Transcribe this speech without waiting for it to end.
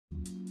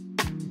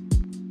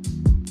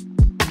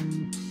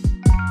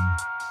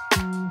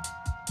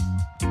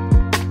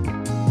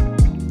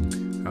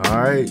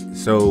Alright,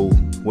 so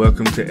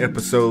welcome to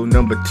episode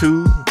number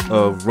 2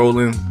 of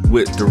Rollin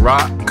with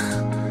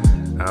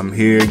DAARAC. I'm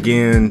here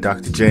again,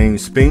 Dr.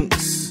 James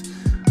Spinks,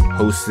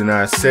 hosting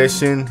our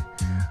session,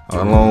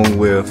 along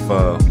with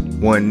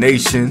One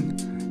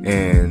Nation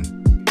and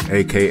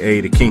aka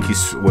the Kinky,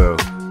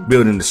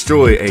 Build and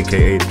Destroy,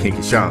 aka the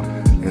Kinky Shop.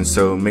 And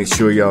so make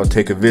sure y'all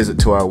take a visit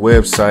to our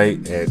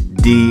website at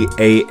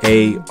DAARAC.NGO.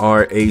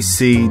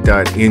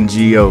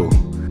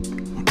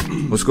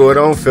 What's going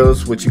on,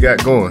 fellas? What you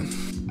got going?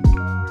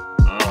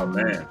 Oh,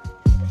 man.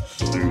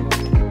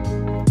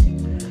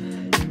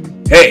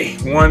 Hey,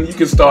 one, you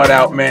can start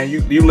out, man.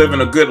 You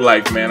living a good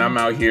life, man. I'm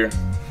out here.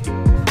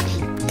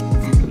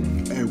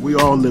 Hey, we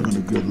all living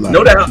a good life.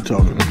 No doubt. What you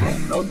talking about?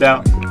 No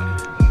doubt.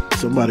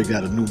 Somebody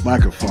got a new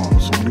microphone,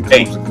 so when it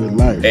comes to good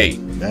life,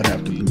 that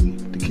have to be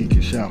the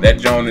Kinky Shop. That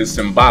joint is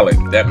symbolic.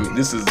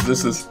 This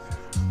is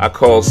I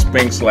call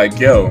Spinks like,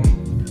 yo.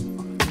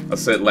 I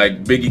said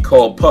like Biggie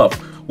called Puff.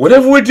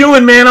 Whatever we're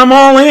doing, man, I'm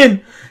all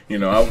in. You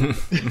know,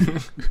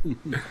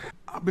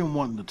 I've been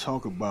wanting to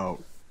talk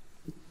about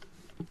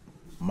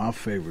my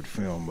favorite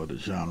film of the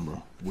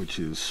genre, which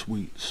is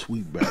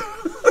Sweetback.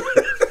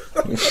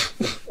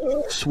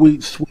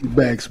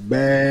 Sweetback's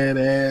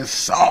badass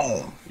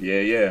song.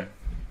 Yeah.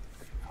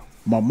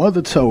 My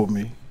mother told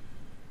me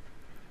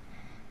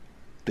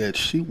that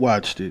she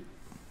watched it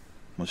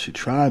when she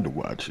tried to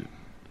watch it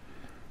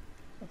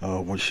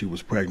when she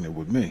was pregnant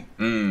with me.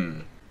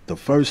 The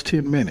first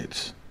 10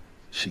 minutes,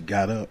 she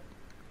got up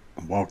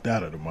and walked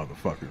out of the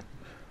motherfucker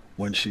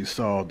when she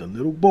saw the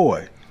little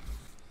boy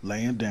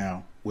laying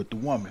down with the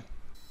woman.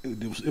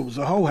 It was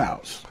a whole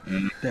house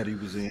that he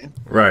was in.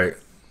 Right.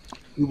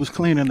 He was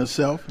cleaning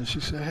himself, and she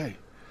said, "Hey,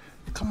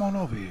 come on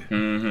over here."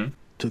 Mm-hmm.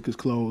 Took his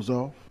clothes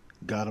off,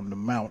 got him to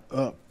mount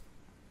up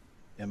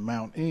and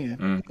mount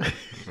in.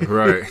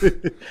 Right.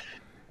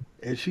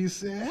 And she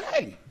said,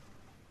 "Hey,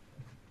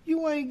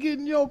 you ain't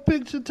getting your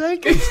picture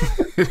taken."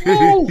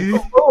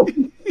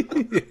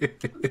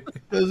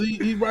 Because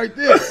he right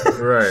there.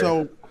 Right.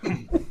 So,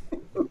 and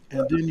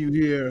then you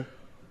hear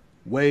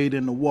Wade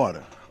in the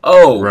Water.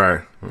 Oh.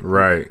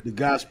 Right. The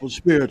gospel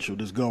spiritual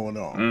that's going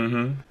on.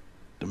 Mm-hmm.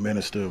 The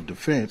Minister of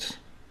Defense,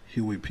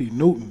 Huey P.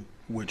 Newton,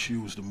 which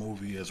used the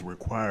movie as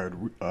required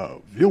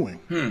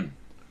viewing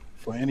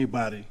for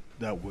anybody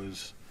that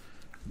was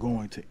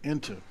going to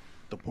enter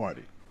the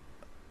party.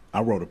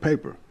 I wrote a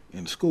paper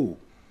in school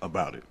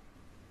about it,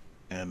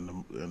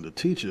 and the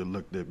teacher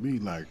looked at me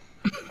like,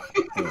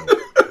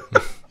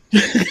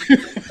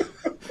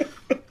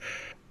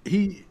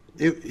 he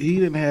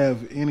didn't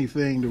have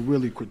anything to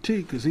really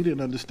critique because he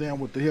didn't understand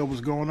what the hell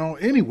was going on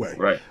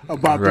anyway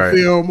about the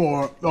film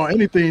or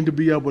anything to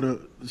be able to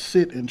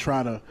sit and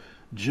try to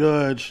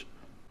judge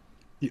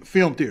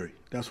film theory.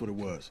 That's what it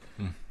was.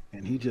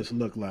 And he just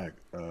looked like,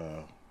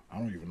 I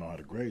don't even know how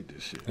to grade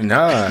this shit.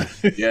 Nah,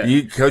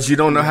 because you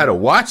don't know how to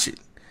watch it.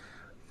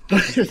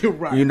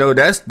 Right. You know,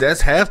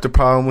 that's half the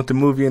problem with the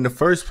movie in the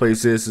first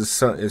place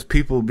is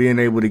people being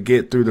able to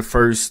get through the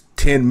first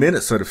 10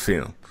 minutes of the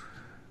film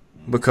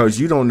because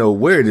you don't know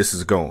where this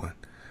is going.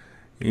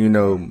 You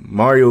know,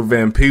 Mario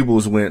Van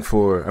Peebles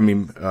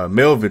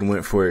Melvin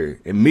went for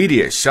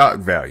immediate shock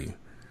value.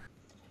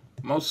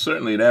 Most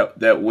certainly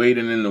that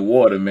wading in the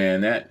water,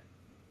 man, that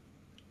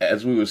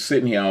as we were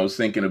sitting here, I was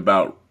thinking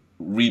about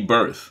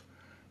rebirth.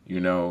 You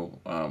know,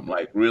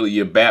 like really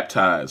you're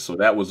baptized. So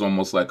that was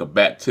almost like a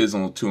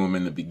baptismal to him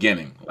in the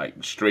beginning,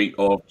 like straight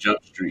off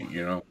Jump Street,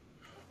 you know,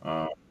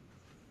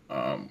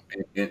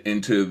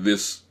 into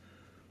this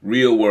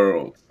real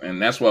world. And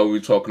that's why we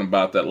were talking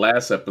about that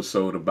last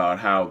episode about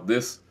how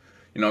this,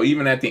 you know,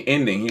 even at the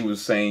ending, he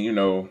was saying, you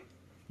know,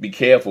 be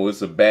careful.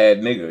 It's a bad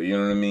nigga. You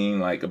know what I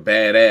mean? Like a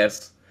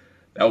badass.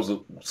 That was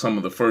some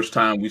of the first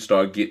time we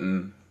started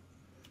getting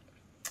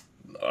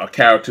our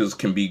characters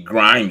can be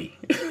grimy,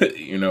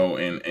 you know,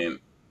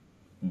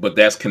 but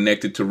that's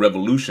connected to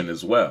revolution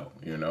as well,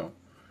 you know,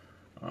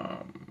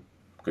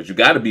 because you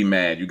got to be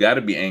mad, you got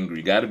to be angry,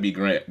 you got to be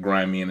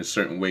grimy in a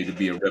certain way to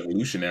be a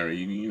revolutionary.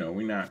 You know,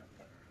 you're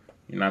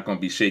not going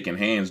to be shaking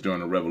hands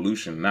during a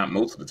revolution, not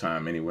most of the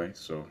time anyway.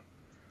 So,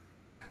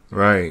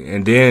 right,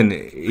 and then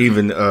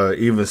even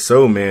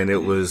so, man,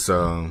 it was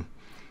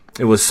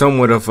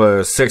somewhat of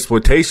a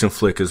sexploitation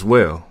flick as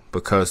well,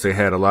 because they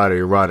had a lot of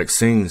erotic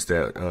scenes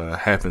that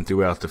happened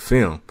throughout the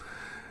film,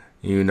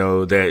 you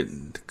know, that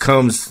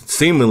comes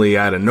seemingly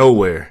out of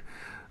nowhere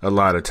a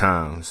lot of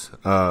times.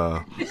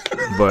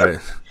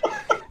 But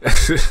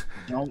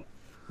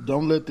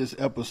don't let this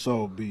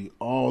episode be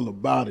all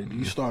about it.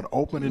 You start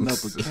opening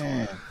up a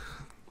can,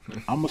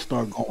 I'm going to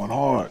start going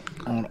hard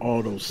on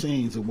all those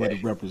scenes and what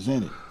it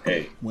represented.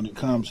 When it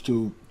comes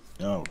to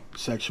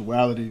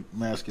sexuality,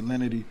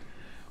 masculinity,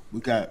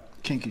 we got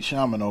Kinky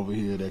Shaman over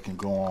here that can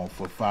go on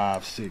for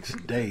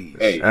 5-6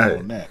 days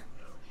on that.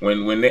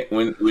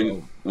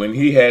 When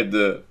he had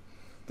the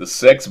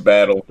sex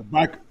battle, the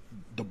bike.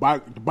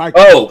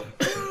 Oh,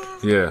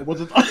 yeah,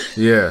 was it?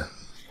 Yeah.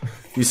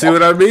 You see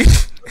what I mean?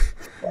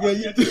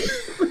 Yeah.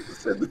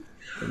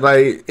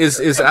 Like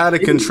it's out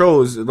of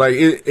control. It's like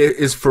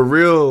it's for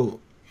real.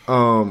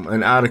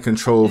 an out of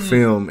control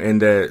film,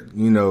 and that,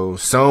 you know,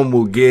 some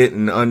will get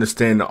and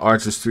understand the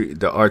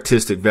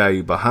artistic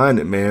value behind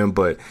it, man.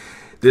 But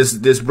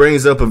this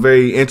brings up a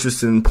very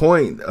interesting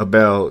point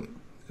about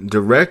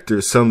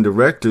some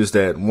directors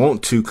that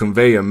want to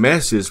convey a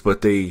message,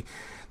 but they're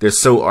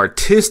so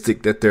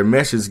artistic that their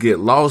message get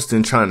lost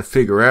in trying to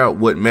figure out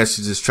what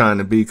message is trying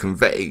to be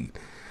conveyed.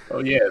 Oh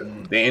yeah,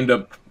 they end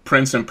up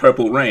Prince and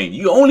Purple Rain.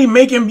 You only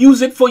making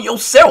music for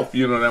yourself.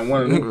 You know that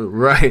one.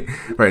 Right.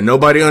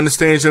 Nobody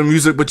understands your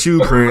music but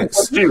you,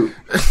 Prince. You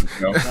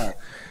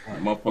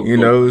You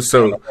know,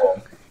 so,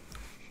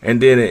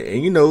 and then,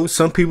 you know,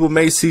 some people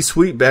may see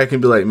Sweetback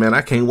and be like, man,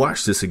 I can't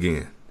watch this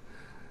again.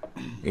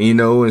 And, you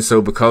know, and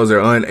so because they're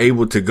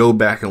unable to go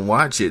back and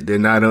watch it, they're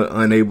not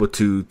unable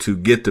to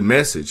get the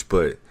message.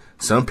 But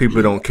some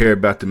people don't care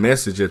about the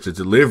message if the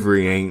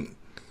delivery ain't,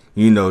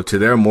 you know, to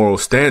their moral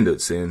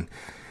standards. And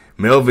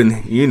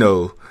Melvin, you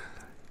know,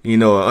 an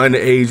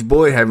underage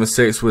boy having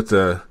sex with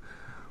a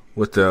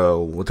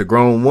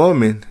grown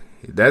woman,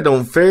 that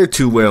don't fare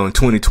too well in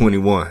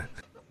 2021.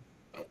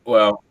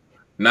 Well,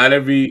 not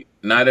every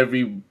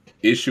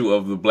issue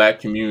of the black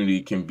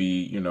community can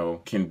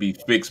be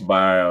fixed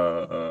by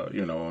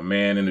a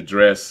man in a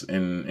dress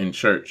in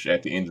church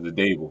at the end of the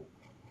day.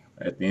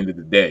 At the end of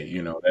the day,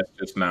 you know, that's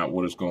just not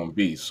what it's going to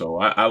be. So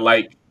I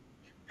like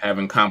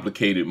having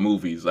complicated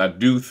movies. I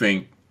do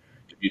think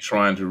if you're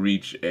trying to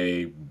reach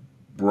a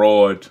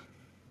broad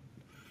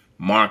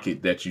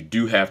market, that you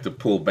do have to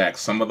pull back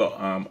some of the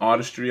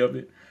artistry of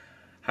it.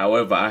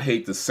 However, I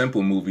hate the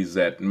simple movies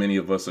that many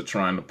of us are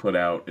trying to put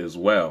out as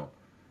well.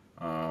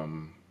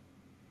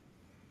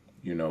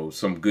 You know,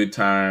 some good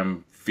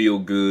time, feel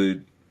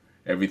good,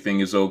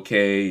 everything is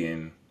okay,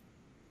 and,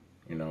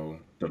 you know,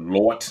 the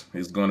Lord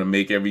is going to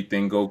make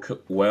everything go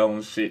well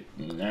and shit.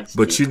 And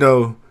but, you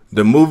know,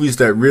 the movies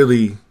that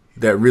really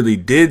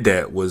did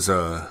that was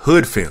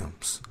hood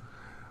films,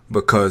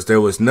 because there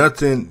was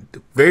nothing,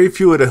 very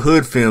few of the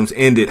hood films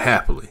ended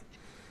happily.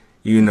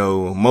 You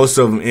know, most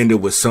of them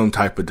ended with some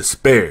type of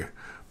despair,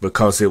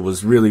 because it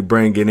was really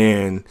bringing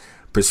in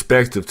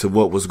perspective to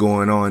what was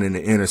going on in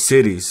the inner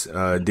cities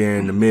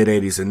during the mid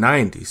 80s and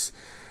 90s.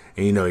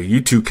 And, you know,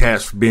 you two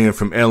cats being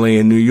from LA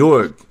and New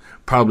York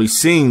probably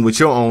seen with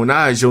your own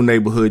eyes your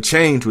neighborhood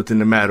change within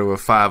a matter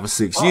of 5 or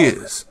 6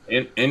 years.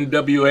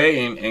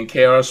 NWA and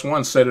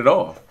KRS-One set it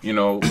off. You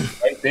know,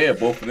 right there,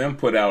 both of them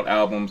put out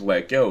albums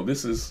like, yo,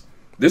 this is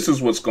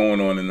what's going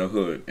on in the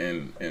hood.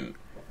 And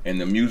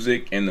the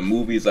music and the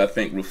movies, I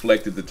think,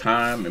 reflected the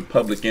time. And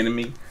Public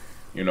Enemy,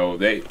 you know,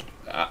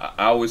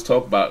 I always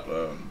talk about,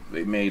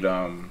 they made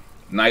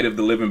Night of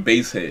the Living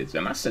Bassheads,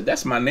 and I said,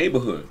 that's my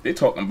neighborhood. They're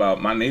talking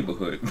about my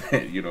neighborhood.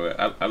 You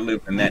know, I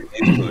live in that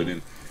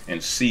neighborhood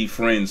and see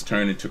friends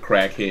turn into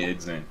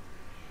crackheads and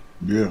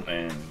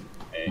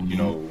you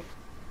know,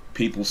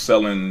 people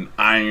selling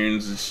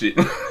irons and shit.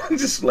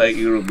 Just like,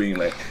 you know, being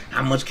like,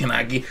 how much can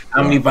I get?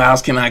 How many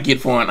vials can I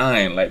get for an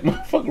iron? Like,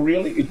 motherfucker,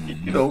 really?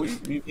 You know,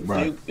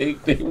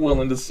 they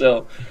willing to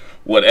sell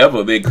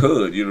whatever they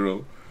could, you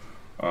know.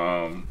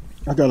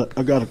 I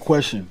got a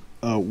question.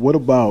 What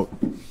about,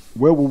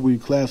 where would we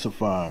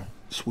classify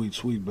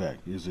Sweetback?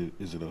 Is it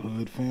a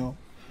hood film?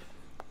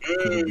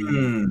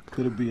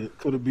 Could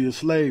it be a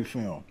slave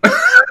film?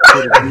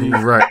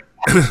 Right.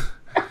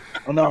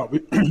 Oh, no,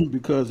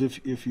 because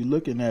if you're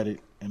looking at it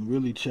and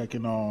really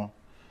checking on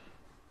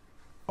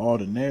all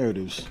the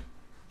narratives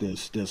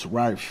that's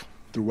rife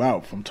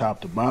throughout from top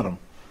to bottom,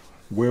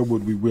 where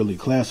would we really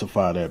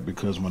classify that?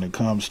 Because when it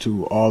comes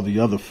to all the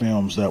other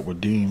films that were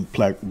deemed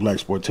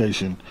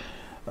blaxploitation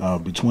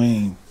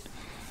between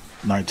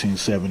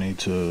 1970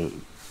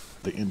 to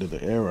the end of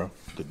the era,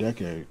 the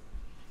decade,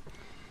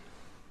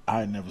 I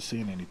had never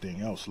seen anything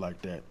else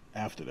like that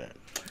after that.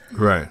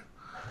 Right.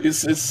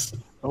 It's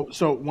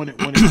so when it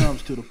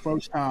comes to the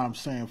first time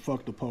saying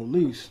 "fuck the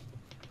police,"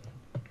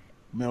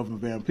 Melvin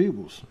Van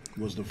Peebles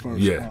was the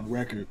first on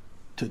record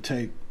to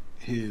take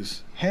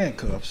his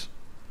handcuffs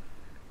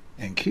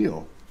and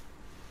kill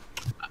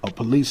a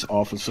police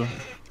officer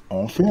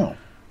on film.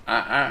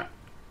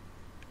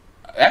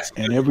 That's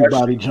and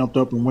everybody jumped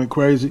up and went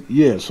crazy.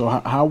 Yeah. So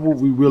how would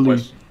we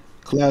really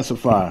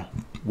classify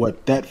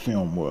what that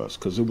film was?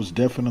 Because it was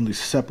definitely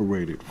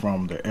separated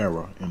from the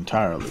era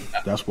entirely.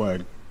 That's why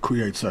it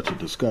creates such a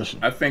discussion.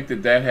 I think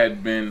that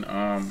had been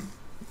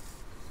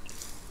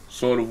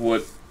sort of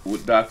what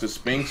Dr.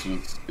 Spinks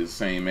is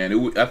saying,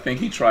 man. I think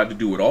he tried to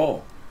do it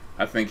all.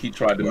 I think he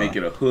tried to make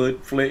it a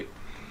hood flick,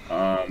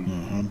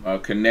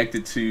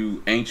 connected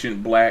to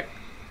ancient black.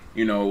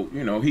 You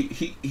know,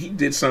 he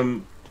did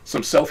some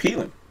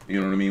self-healing. You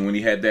know what I mean? When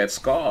he had that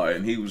scar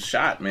and he was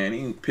shot, man,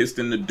 he pissed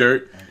in the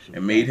dirt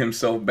and made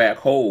himself back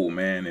whole,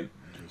 man. And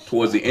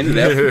towards the end of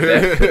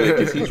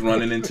that he's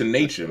running into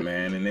nature,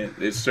 man. And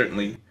there's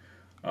certainly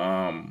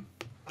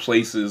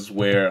places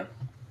where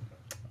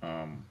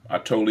I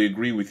totally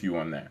agree with you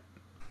on that.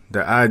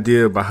 The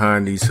idea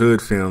behind these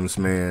hood films,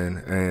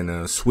 man, and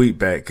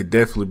Sweetback could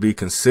definitely be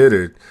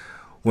considered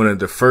one of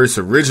the first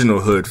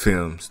original hood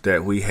films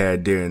that we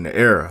had during the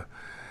era.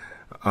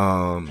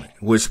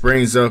 which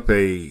brings up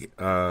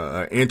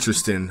a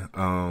interesting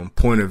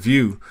point of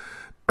view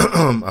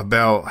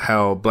about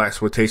how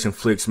blaxploitation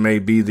flicks may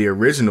be the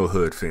original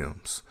hood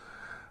films,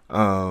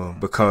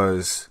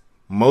 because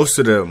most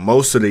of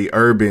the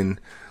urban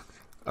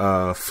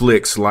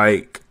flicks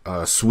like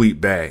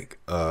Sweetback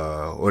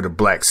or the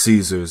Black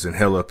Caesars and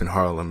Hell Up in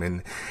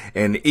Harlem,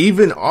 and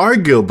even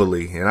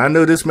arguably, and I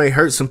know this may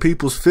hurt some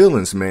people's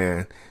feelings,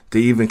 man, to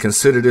even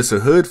consider this a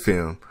hood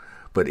film,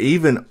 but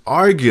even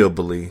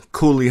arguably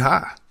Coolie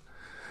High,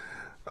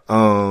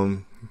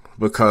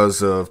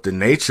 because of the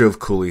nature of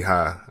Coolie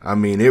High. I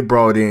mean, it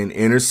brought in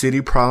inner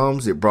city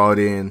problems. It brought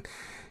in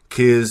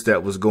kids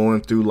that was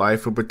going through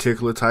life a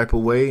particular type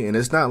of way. And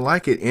it's not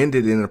like it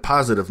ended in a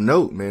positive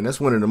note, man.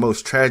 That's one of the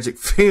most tragic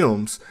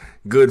films,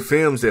 good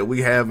films that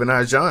we have in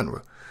our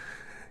genre,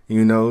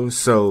 you know?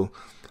 So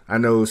I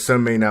know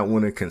some may not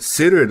want to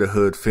consider it a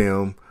hood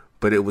film,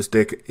 but it was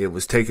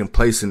taking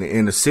place in the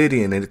inner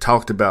city, and it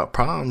talked about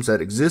problems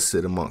that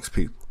existed amongst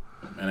people.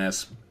 And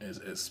as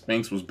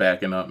Spinks was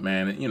backing up,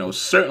 man, you know,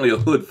 certainly a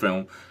hood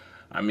film.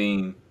 I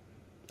mean,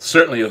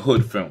 certainly a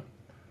hood film.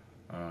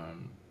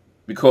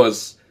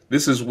 Because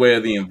this is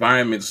where the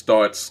environment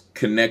starts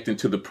connecting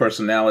to the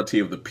personality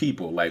of the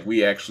people. Like,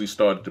 we actually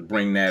started to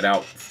bring that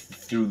out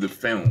through the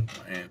film,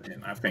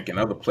 and I think in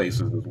other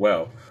places as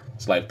well.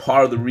 It's like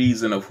part of the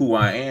reason of who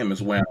I am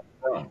is where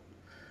I'm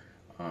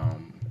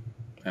from.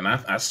 And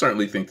I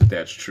certainly think that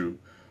that's true.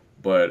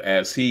 But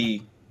as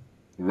he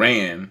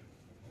ran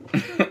from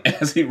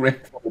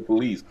the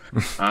police,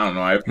 I don't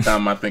know. Every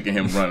time I think of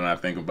him running, I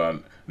think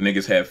about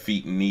niggas have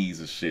feet and knees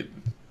and shit.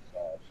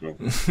 So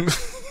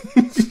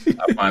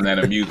I find that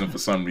amusing for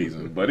some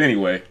reason. But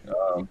anyway,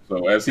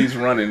 so as he's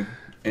running,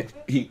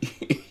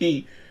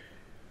 he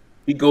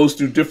goes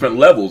through different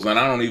levels, and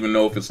I don't even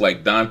know if it's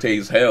like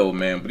Dante's hell,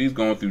 man. But he's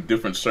going through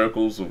different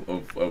circles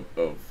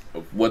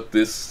of what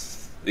this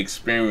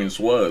experience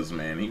was,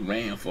 man. He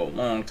ran for a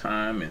long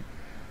time,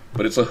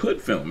 but it's a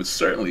hood film. It's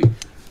certainly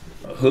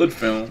a hood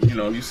film. You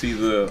know, you see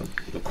the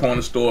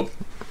corner store,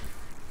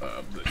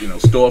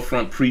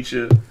 storefront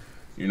preacher,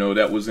 you know,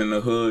 that was in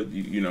the hood.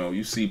 You know,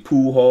 you see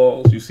pool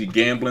halls, you see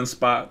gambling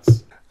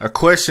spots. A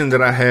question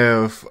that I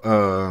have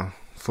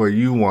for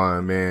you,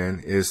 Juan,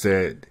 man, is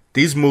that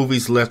these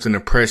movies left an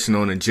impression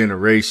on a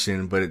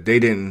generation, but they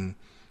didn't,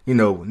 you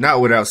know, not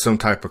without some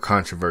type of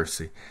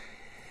controversy.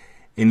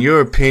 In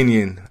your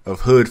opinion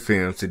of hood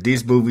films, did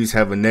these movies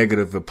have a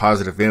negative or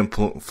positive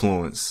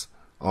influence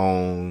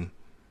on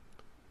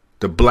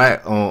the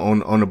black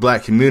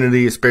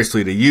community,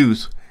 especially the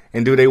youth?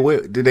 And do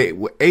they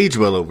age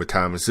well over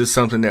time? Is this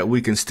something that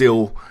we can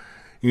still,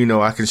 you know,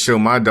 I can show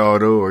my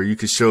daughter, or you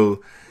can show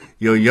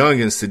your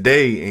youngins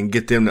today and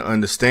get them to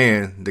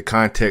understand the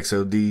context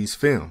of these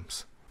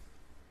films?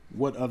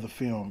 What other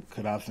film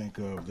could I think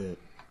of that?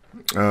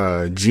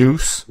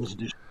 Juice. What's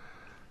this?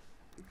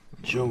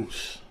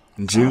 Juice.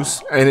 And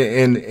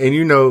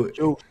you know,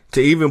 Juice.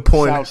 To even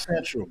point South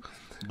Central,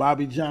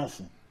 Bobby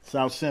Johnson,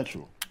 South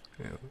Central.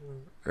 Yeah.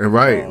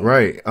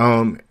 Right.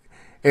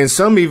 And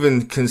some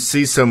even can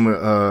see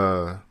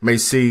may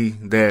see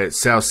that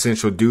South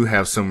Central do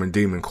have some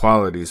redeeming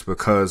qualities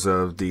because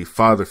of the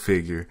father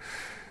figure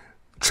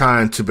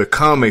trying to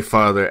become a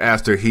father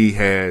after he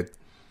had,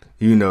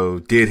 you know,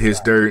 did his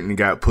dirt and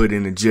got put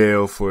into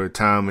jail for a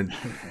time,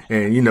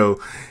 and you know,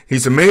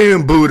 he's a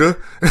man Buddha.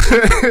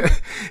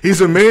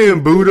 He's a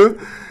man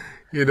Buddha,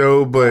 you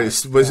know, but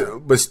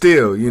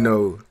still, you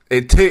know,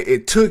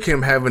 it took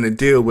him having to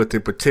deal with a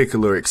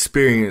particular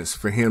experience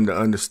for him to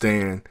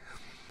understand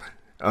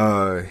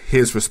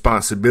his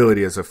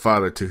responsibility as a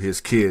father to his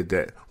kid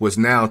that was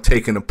now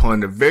taken upon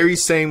the very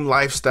same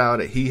lifestyle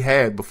that he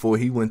had before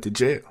he went to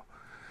jail,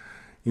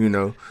 you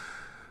know.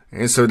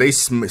 And so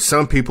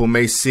some people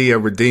may see a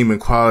redeeming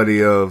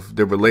quality of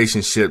the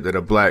relationship that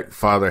a black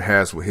father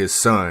has with his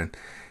son,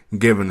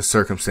 given the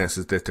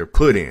circumstances that they're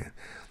put in.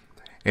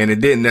 And it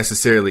didn't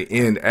necessarily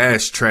end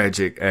as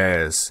tragic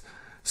as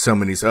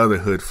some of these other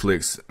hood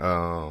flicks,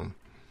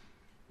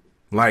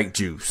 like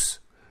Juice.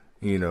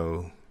 You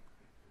know,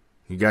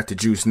 you got the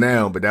Juice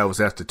now, but that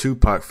was after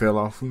Tupac fell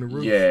off from the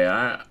roof.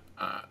 Yeah,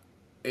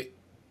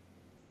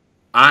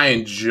 I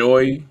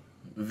enjoy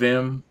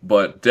them,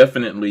 but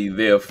definitely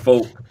there are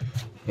folk,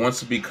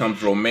 once it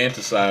becomes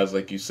romanticized,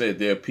 like you said,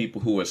 there are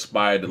people who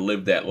aspire to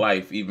live that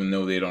life even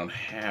though they don't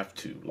have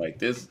to. Like,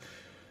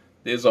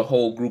 there's a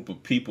whole group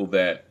of people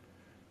that,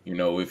 you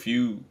know, if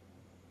you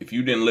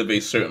didn't live a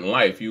certain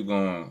life, you're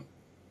gonna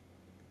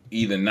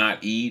either not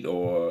eat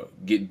or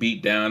get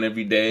beat down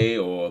every day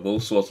or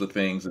those sorts of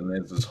things. And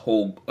there's this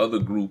whole other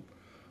group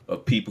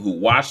of people who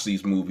watch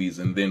these movies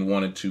and then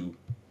wanted to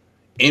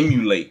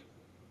emulate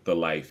the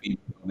life even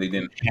though they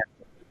didn't have to.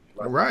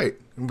 Right,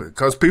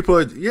 because people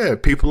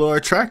are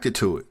attracted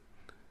to it.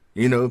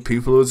 You know,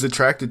 people was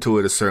attracted to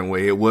it a certain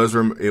way. It was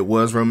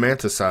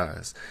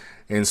romanticized,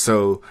 and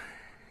so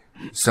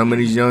some of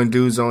these young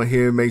dudes on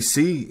here may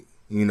see,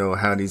 you know,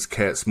 how these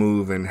cats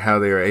move and how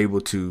they are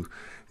able to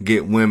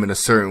get women a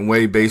certain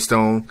way based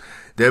on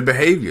their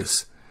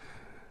behaviors.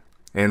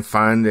 and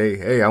find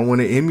hey, I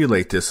want to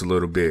emulate this a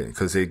little bit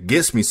because it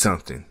gets me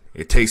something.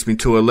 It takes me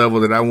to a level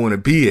that I want to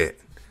be at.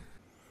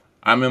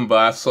 I remember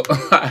I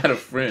had a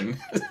friend,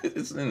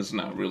 it's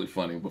not really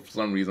funny, but for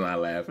some reason I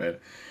laugh at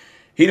it.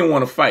 He didn't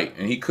want to fight,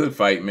 and he could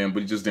fight, man,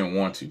 but he just didn't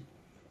want to.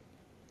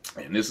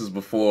 And this is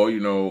before,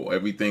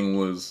 everything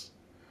was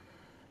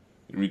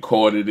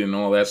recorded and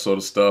all that sort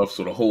of stuff.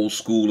 So the whole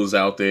school is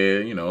out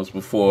there. It's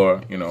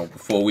before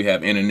we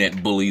have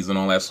internet bullies and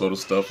all that sort of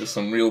stuff. There's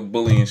some real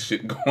bullying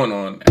shit going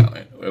on now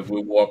as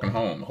we're walking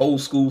home. The whole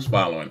school's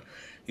following.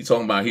 He's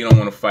talking about he don't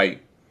want to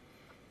fight.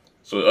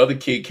 So the other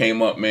kid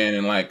came up, man,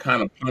 and like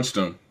kind of punched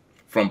him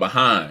from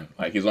behind.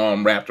 Like his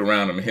arm wrapped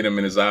around him and hit him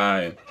in his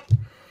eye. And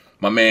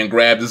my man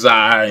grabbed his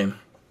eye and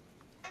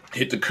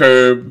hit the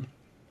curb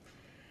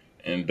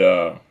and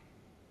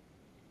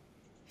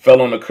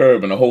fell on the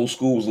curb, and the whole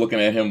school was looking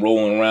at him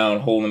rolling around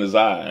holding his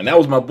eye. And that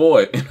was my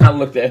boy. And I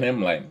looked at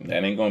him like,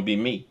 that ain't going to be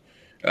me.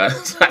 I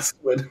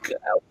swear to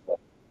God,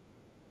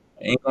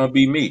 ain't going to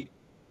be me.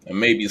 And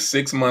maybe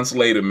 6 months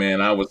later,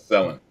 man, I was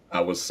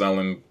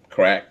selling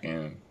crack,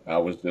 and I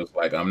was just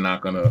like, I'm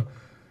not going to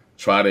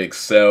try to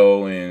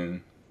excel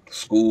in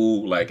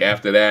school. Like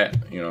after that,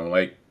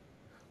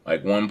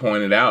 like one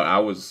pointed out, I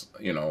was,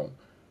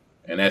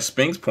 and as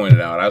Spinks pointed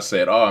out, I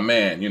said, oh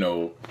man,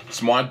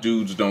 smart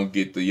dudes don't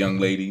get the young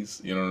ladies,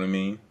 you know what I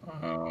mean?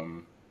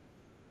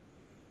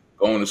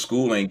 Going to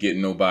school ain't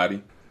getting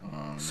nobody.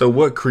 So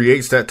what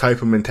creates that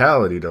type of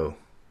mentality though?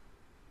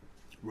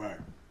 Right.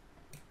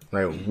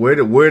 Like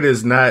where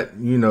does not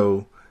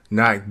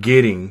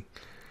getting,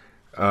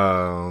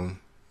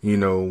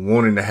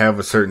 wanting to have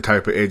a certain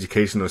type of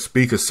education or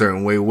speak a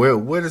certain way,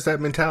 where does that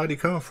mentality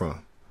come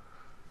from?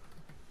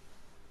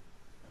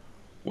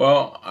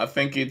 Well, I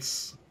think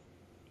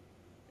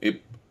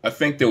I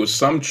think there was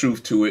some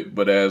truth to it,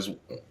 but as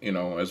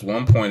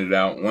one pointed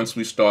out, once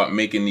we start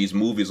making these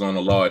movies on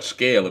a large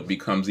scale, it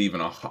becomes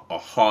even a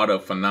harder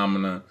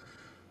phenomena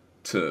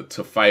to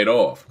fight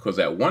off. Because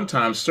at one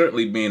time,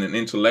 certainly being an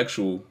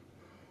intellectual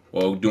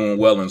or doing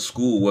well in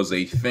school was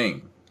a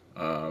thing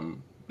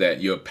that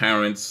your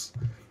parents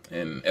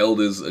and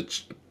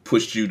elders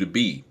pushed you to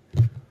be.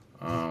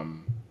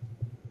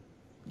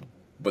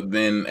 But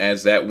then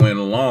as that went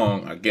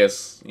along, I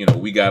guess,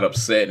 we got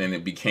upset and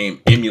it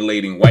became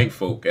emulating white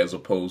folk as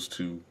opposed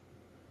to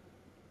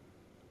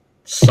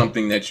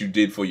something that you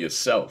did for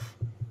yourself.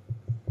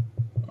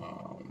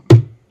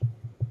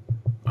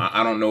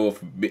 I don't know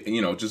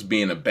if, just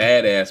being a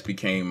badass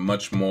became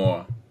much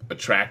more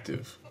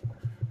attractive.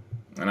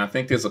 And I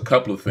think there's a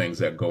couple of things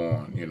that go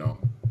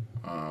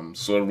on,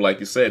 sort of like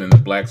you said, in the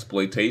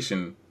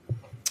blaxploitation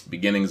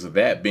beginnings of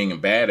that, being a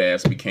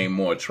badass became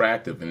more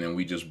attractive, and then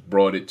we just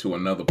brought it to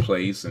another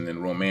place and then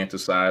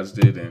romanticized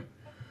it, and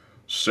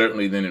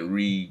certainly then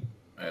it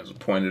as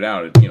pointed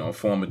out, a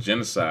form of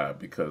genocide,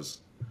 because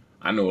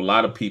I know a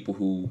lot of people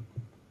who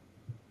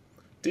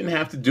didn't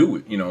have to do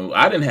it.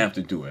 I didn't have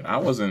to do it. I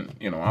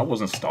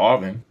wasn't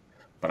starving,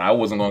 but I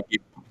wasn't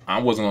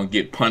gonna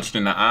get punched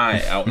in the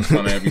eye out in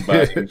front of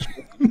everybody.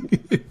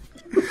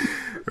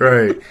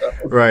 Right.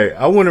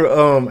 I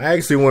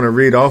actually want to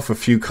read off a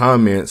few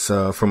comments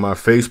from our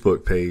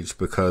Facebook page,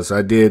 because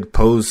I did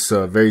pose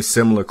very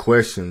similar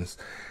questions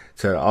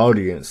to the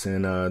audience,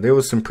 and there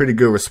was some pretty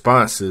good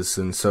responses.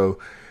 And so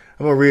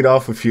I'm gonna read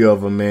off a few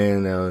of them,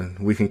 man.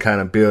 We can kind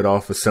of build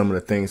off of some of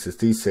the things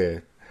that he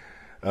said.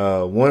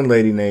 One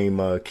lady named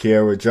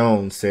Kiara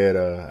Jones said,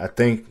 I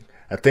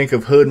think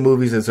of hood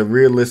movies as a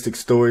realistic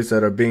stories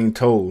that are being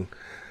told.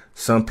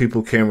 Some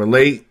people can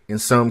relate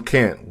and some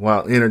can't.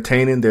 While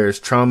entertaining, there is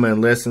trauma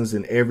and lessons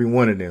in every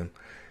one of them.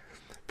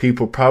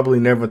 People probably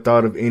never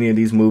thought of any of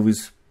these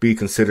movies be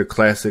considered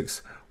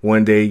classics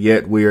one day,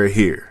 yet we are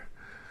here.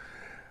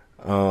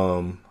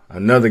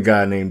 Another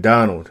guy named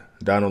Donald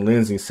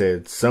Lindsay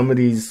said, some of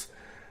these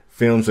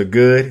films are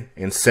good,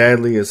 and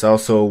sadly it's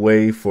also a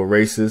way for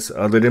races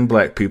other than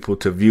black people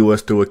to view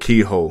us through a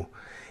keyhole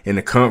in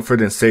the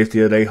comfort and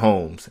safety of their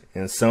homes.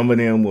 And some of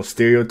them will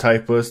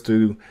stereotype us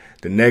through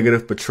the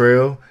negative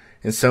portrayal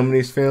in some of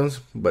these films.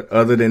 But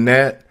other than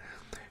that,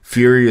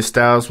 Furious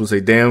Styles was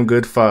a damn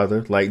good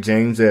father, like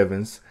James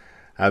Evans.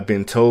 I've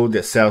been told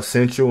that South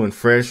Central and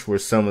Fresh were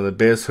some of the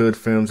best hood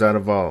films out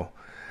of all.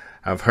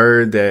 I've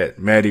heard that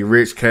Matty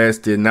Rich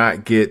cast did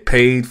not get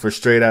paid for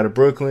Straight Outta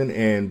Brooklyn,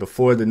 and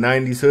before the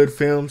 90s hood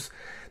films,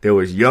 there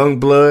was Young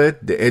Blood,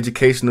 The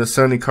Education of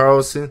Sonny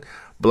Carlson,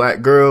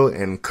 Black Girl,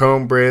 and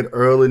Cornbread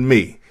Earl and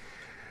Me.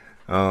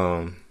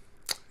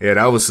 Yeah,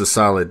 that was a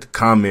solid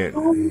comment.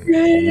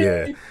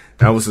 Yeah,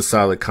 that was a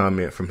solid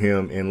comment from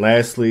him. And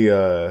lastly,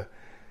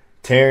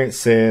 Terrence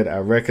said, I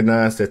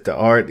recognize that the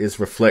art is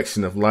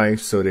reflection of life,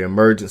 so the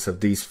emergence of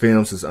these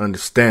films is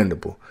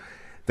understandable.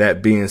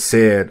 That being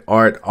said,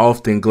 art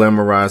often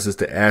glamorizes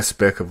the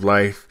aspect of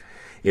life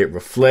it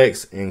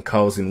reflects and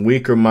causing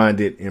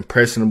weaker-minded,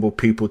 impressionable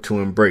people to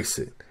embrace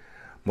it,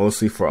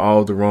 mostly for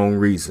all the wrong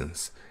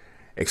reasons.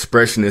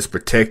 Expression is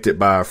protected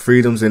by our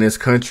freedoms in this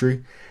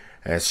country.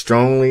 As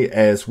strongly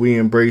as we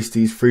embrace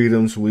these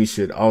freedoms, we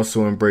should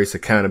also embrace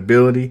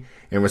accountability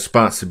and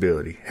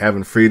responsibility.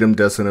 Having freedom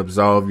doesn't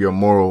absolve your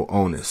moral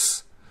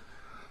onus.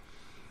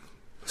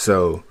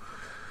 So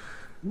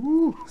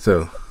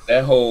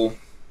that whole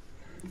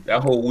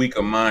weak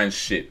of mind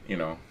shit, you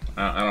know,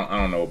 I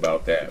don't know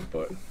about that,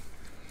 but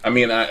I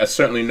mean, I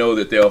certainly know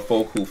that there are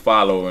folk who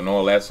follow and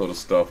all that sort of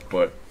stuff,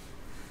 but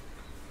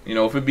you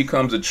know, if it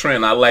becomes a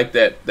trend, I like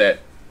that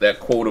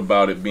quote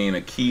about it being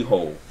a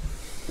keyhole.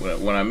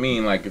 When I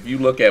mean, like, if you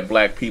look at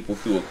black people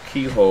through a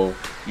keyhole,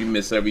 you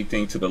miss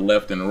everything to the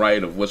left and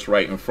right of what's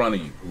right in front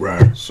of you.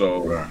 Right.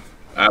 So Right.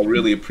 I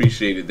really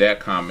appreciated that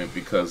comment,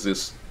 because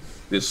there's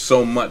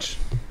so much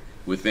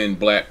within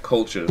black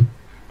culture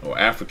or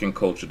African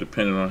culture,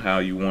 depending on how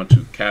you want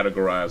to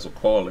categorize or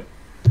call it,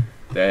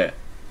 that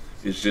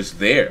is just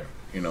there.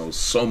 You know,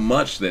 so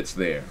much that's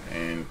there.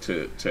 And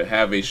to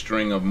have a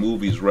string of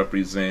movies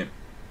represent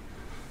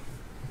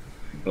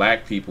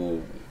black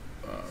people,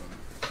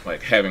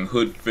 like having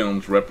hood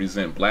films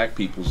represent black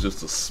people, is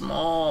just a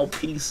small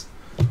piece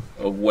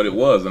of what it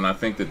was. And I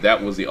think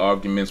that was the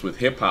arguments with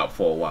hip-hop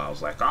for a while. It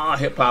was like,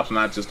 hip-hop's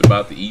not just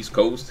about the East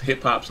Coast.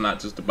 Hip-hop's not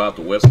just about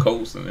the West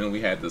Coast. And then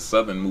we had the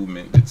Southern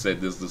movement that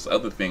said there's this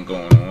other thing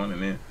going on.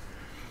 And then,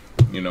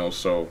 you know,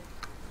 so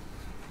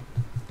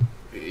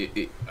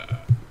we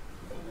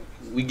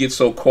get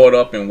so caught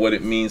up in what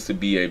it means to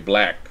be a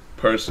black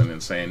person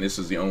and saying this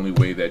is the only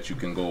way that you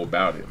can go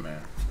about it,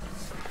 man.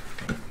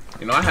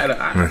 You know,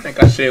 I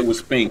think I shared with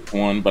Spink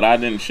one, but I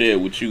didn't share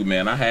it with you,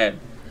 man.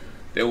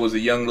 There was a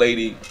young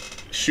lady,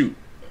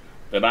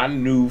 that I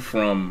knew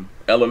from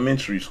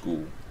elementary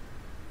school.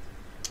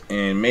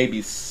 And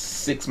maybe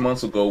 6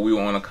 months ago, we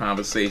were on a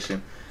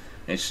conversation,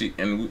 and she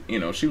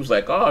was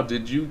like, "Oh,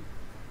 did you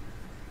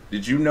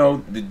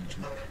know?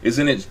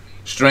 Isn't it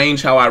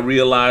strange how I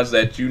realized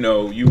that you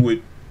like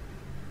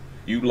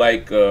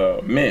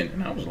men?"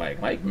 And I was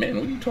like men?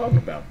 What are you talking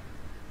about?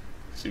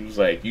 She was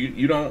like,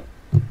 you're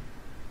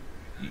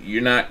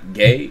not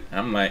gay?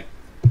 I'm like,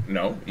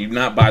 no. You're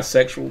not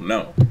bisexual?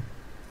 No.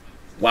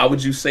 Why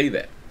would you say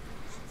that?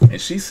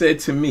 And she said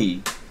to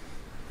me,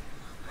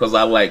 because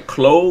I like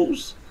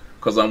clothes,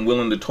 because I'm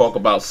willing to talk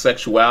about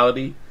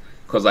sexuality,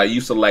 because I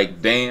used to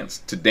like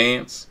dance,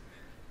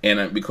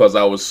 and because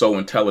I was so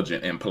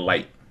intelligent and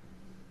polite.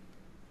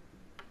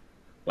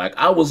 Like,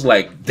 I was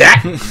like,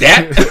 that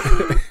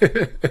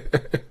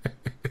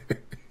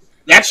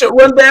should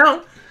run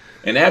down?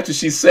 And after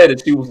she said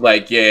it, she was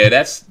like, yeah,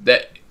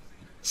 that.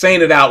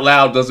 Saying it out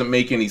loud doesn't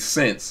make any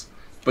sense.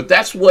 But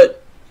that's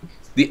what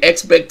the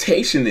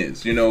expectation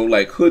is. You know,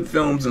 like hood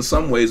films in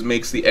some ways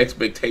makes the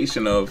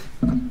expectation of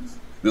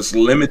this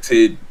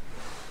limited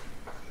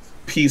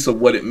piece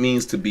of what it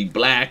means to be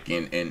black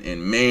and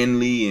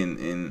manly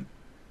and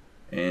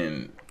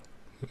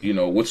you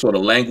know, what sort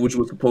of language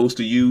we're supposed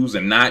to use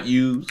and not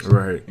use.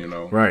 Right. You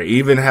know. Right.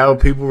 Even how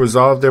people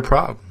resolve their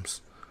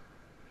problems.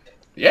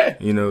 Yeah.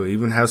 You know,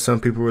 even how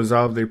some people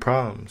resolve their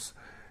problems.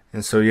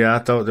 And so, yeah, I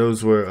thought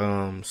those were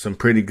some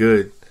pretty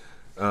good,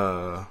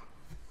 some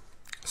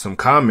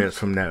comments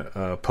from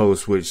that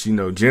post, which, you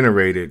know,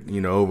 generated, you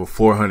know, over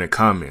 400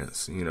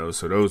 comments, you know.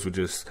 So those were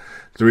just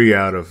 3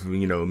 out of,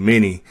 you know,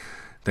 many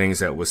things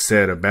that was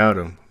said about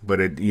them.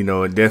 But, it, you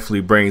know, it definitely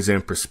brings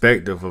in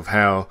perspective of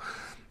how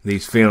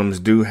these films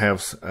do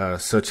have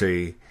such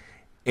a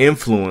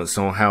influence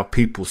on how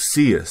people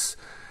see us.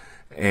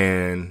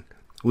 And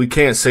we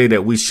can't say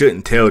that we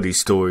shouldn't tell these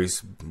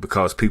stories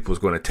because people's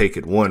going to take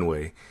it one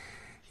way.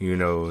 You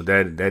know,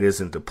 that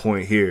isn't the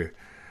point here.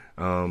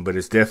 But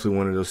it's definitely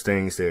one of those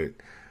things that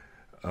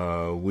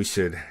we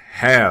should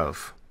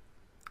have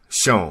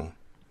shown,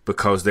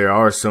 because there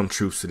are some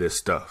truths to this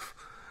stuff.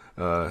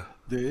 There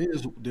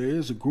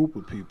is a group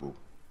of people,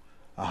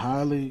 a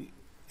highly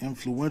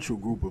influential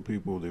group of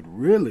people that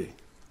really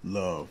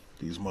love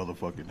these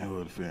motherfucking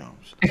hood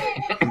films.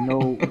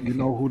 You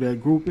know who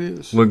that group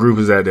is? What group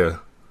is that there?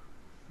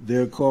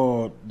 They're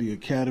called the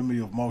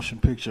Academy of Motion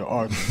Picture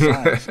Arts and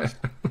Sciences.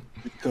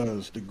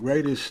 Because the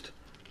greatest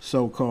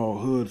so-called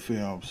hood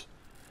films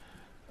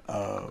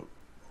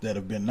that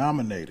have been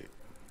nominated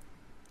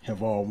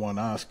have all won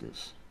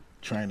Oscars.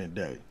 Training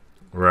Day,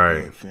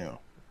 right? Hood film.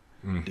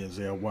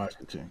 Denzel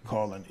Washington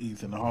calling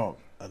Ethan Hawke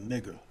a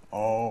nigga.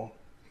 All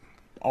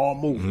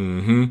movie.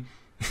 Mm-hmm.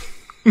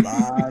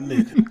 My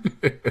nigga.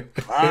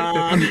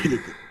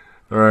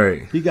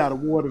 Right. He got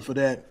awarded for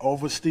that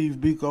over Steve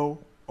Biko,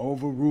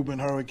 over Reuben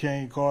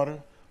Hurricane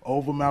Carter,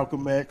 over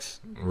Malcolm X.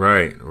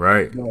 Right.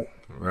 But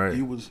right.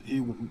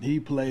 He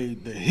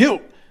played the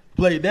hilt,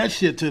 played that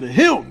shit to the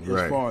hilt as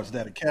right. far as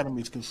that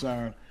academy is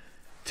concerned.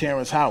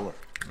 Terrence Howard.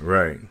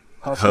 Right.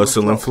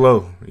 Hustle and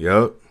flow.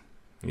 Yup.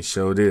 He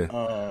sure did.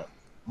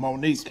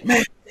 Monique.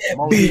 Yes,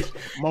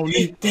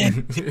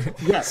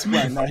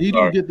 right. Now he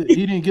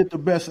didn't get the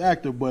best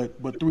actor,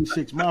 but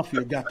 3-6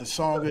 Mafia got the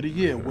song of the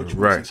year, which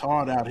was It's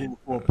Hard Out Here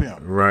for a Pimp.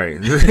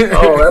 Right.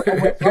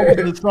 that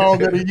was the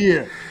song of the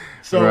year.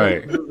 So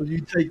right. you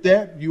take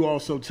that. You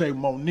also take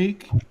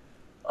Monique.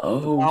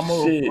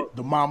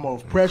 The mama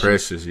of Precious.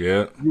 Precious,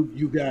 yeah.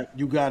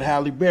 You got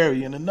Halle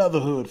Berry in another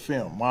hood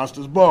film,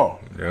 Monsters Ball.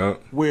 Yeah.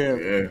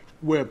 Where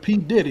P.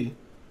 Diddy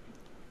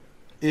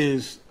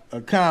is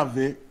a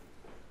convict,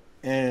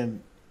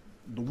 and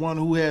the one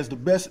who has the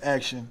best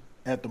action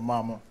at the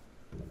mama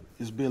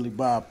is Billy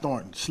Bob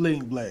Thornton,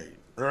 Sling Blade.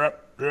 Make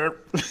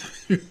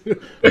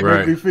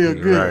me feel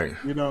good,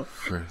 you know.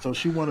 So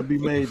she want to be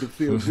made to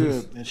feel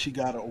good, and she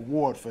got an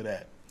award for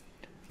that.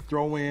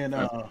 Throw in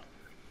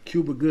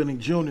Cuba Gooding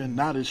Jr.,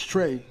 not as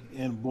Trey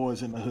in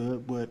Boys in the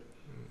Hood, but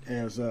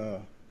as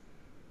the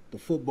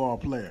football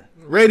player,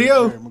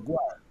 Radio Jerry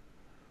Maguire.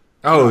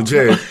 Oh,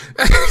 Jerry.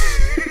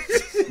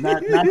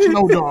 Not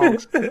Snow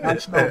Dogs.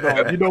 Not Snow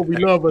Dogs. You know we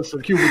love us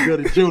some Cuba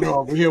Gooding Jr.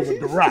 over here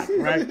with DAARAC,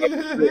 right?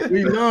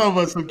 We love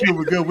us some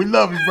Cuba Gooding. We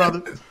love you,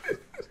 brother.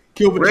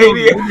 Cuba Jr.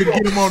 We can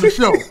get him on the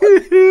show.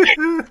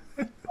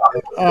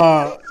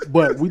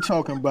 But we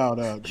talking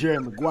about Jerry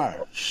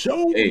Maguire.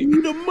 Show me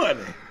the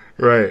money.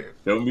 Right.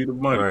 Show me the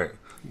money.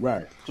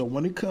 Right. So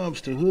when it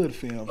comes to hood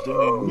films, there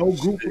is no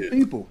group of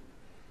people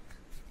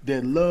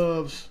that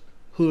loves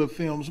hood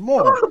films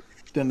more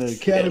than the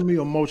Academy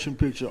of Motion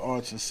Picture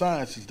Arts and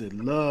Sciences that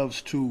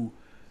loves to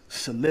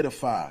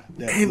solidify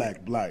that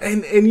black blight.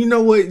 And you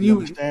know what?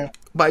 You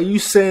by you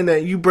saying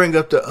that, you bring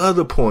up the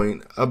other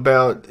point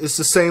about it's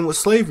the same with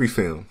slavery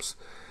films.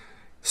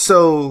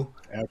 So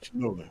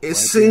absolutely, it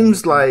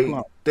seems like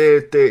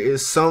there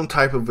is some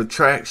type of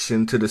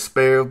attraction to the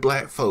despair of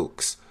black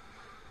folks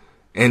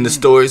and the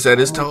stories that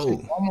is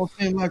told. Almost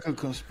seems like a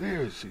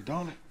conspiracy,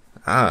 don't it?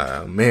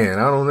 Ah, man,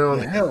 I don't know.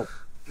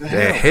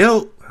 The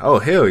help. Oh,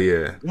 hell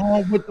yeah.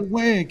 Gone with the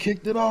wind,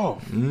 kicked it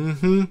off.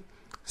 Mm-hmm.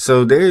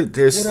 So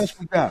there's what else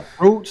we got?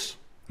 Roots?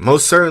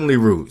 Most certainly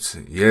Roots,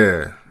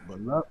 yeah.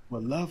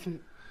 Beloved,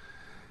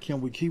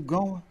 can we keep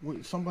going?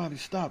 Somebody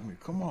stop me.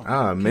 Come on.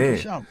 Ah,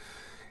 man.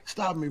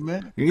 Stop me,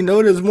 man. You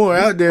know there's more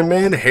out there,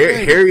 man.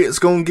 Harriet's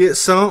gonna get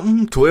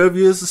something. 12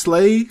 Years a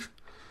Slave.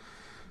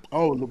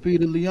 Oh,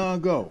 Lupita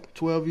Nyong'o,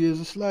 12 Years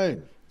a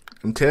Slave.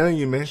 I'm telling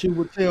you, man. She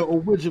would tell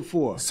Owidja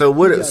for. So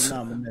what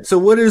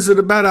is it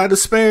about our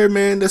despair,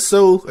 man, that's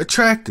so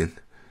attracting?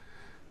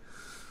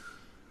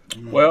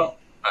 Well,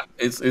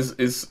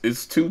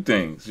 it's two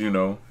things, you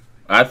know.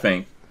 I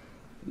think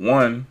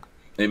one,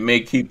 it may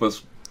keep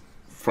us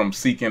from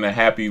seeking a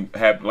happy,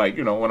 like,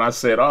 you know, when I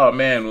said, oh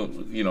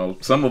man, you know,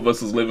 some of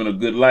us is living a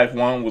good life.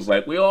 One was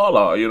like, we all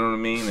are, you know what I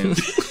mean? And I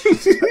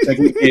think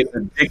we get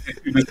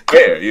addicted to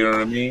despair, you know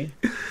what I mean?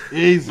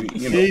 Easy.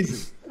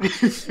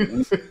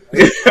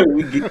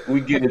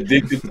 we get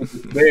addicted to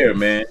despair,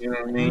 man. You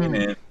know what I mean?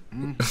 And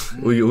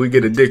we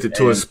get addicted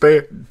to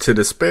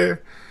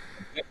despair.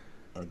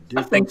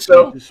 I think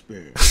so.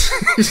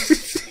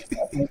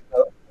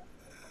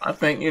 I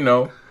think you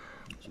know,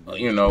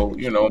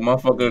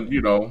 motherfucker.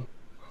 You know,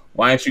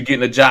 why ain't you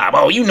getting a job?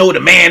 Oh, you know the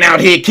man out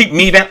here kicked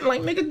me down.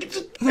 Like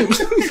nigga,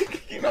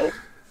 you know,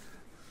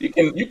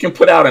 you can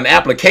put out an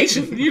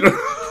application. You know,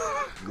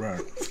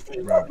 right.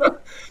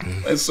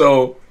 And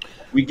so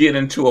we get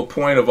into a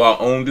point of our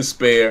own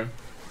despair,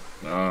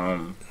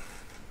 and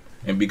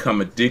become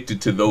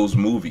addicted to those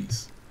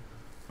movies.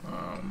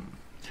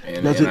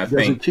 Does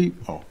it keep?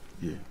 Oh,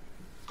 yeah.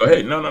 Go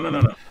ahead.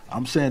 No.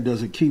 I'm saying,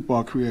 does it keep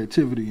our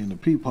creativity in the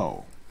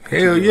peephole?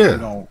 Hell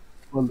yeah.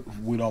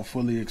 We don't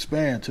fully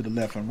expand to the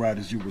left and right,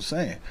 as you were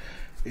saying.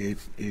 It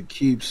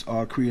keeps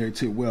our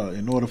creativity. Well,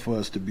 in order for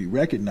us to be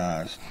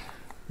recognized,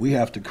 we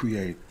have to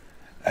create.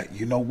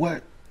 You know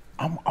what?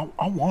 I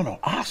want an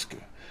Oscar.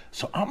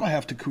 So I'm going to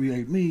have to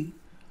create me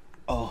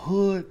a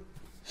hood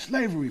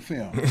slavery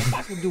film. If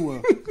I could do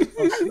a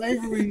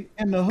slavery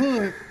in the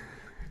hood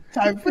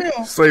type film,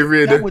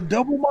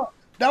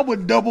 that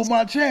would double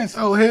my chances.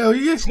 Oh, hell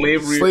yeah.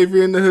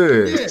 Slavery in the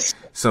hood. Yeah.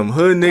 Some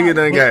hood nigga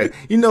done got.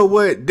 You know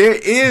what?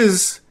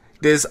 There's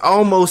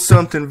almost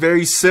something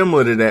very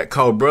similar to that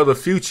called Brother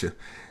Future.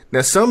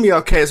 Now, some of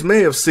y'all cats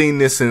may have seen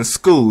this in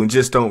school and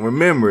just don't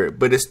remember it,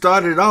 but it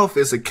started off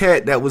as a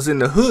cat that was in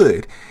the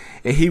hood.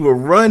 And he was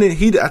running.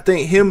 I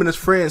think him and his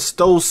friends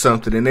stole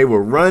something, and they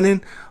were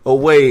running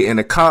away, and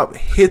a cop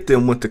hit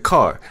them with the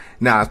car.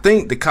 Now, I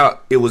think the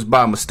cop, it was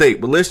by mistake,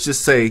 but let's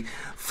just say,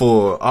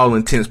 for all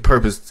intents and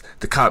purposes,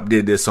 the cop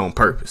did this on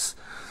purpose.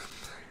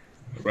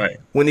 Right.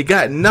 When he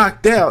got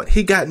knocked out,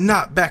 he got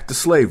knocked back to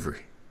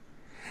slavery.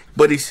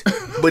 But he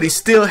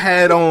still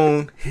had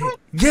on.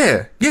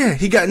 Yeah,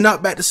 he got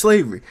knocked back to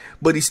slavery,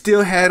 but he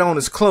still had on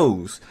his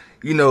clothes.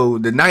 You know,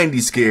 the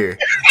 '90s scare,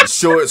 the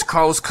shorts,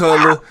 cross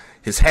color.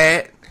 His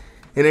hat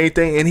and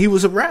everything, and he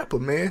was a rapper,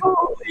 man.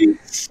 Holy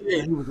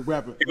shit. He was a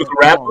rapper.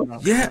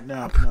 Yeah.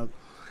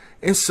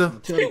 And so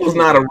he was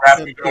not a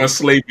rapper during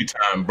slavery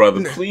time,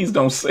 brother. Please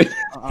don't say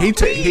he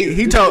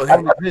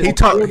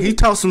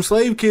taught some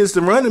slave kids to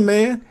running,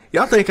 man.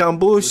 Y'all think I'm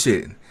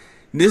bullshitting?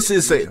 This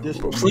is a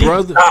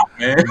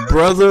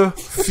brother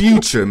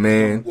Future,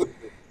 man.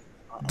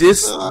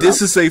 This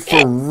is a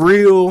for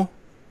real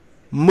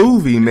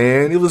movie,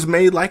 man. It was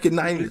made like in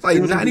 91.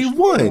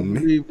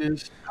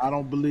 I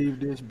don't believe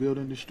this. Build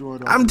and destroy.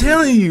 I'm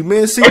telling you,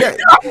 man. See that?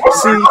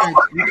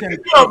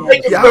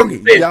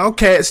 Y'all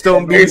cats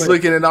don't be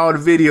looking at all the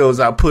videos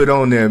I put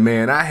on there,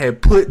 man. I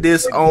had put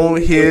this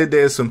on here.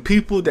 There's some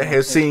people that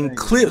have seen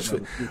clips.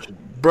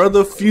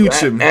 Brother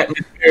Future, man.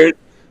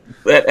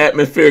 That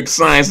atmospheric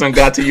science done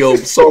got to your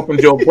softened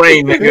your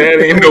brain, nigga.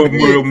 That ain't no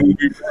real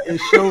movie. It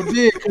sure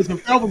did, because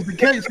if that was the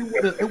case,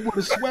 it would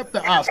have swept the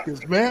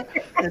Oscars, man,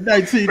 in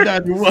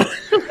 1991.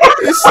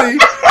 You see,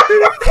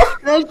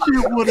 that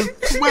shit would have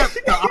swept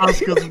the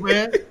Oscars,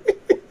 man.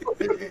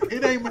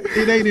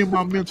 It ain't in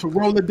my mental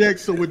Rolodex,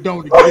 so it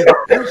don't exist.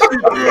 That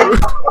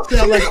shit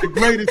sound like the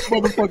greatest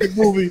motherfucking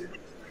movie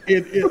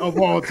of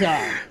all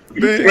time.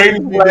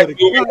 Greatest black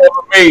movie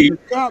ever made. The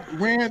cop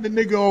ran the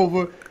nigga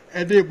over.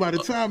 And then by the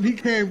time he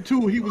came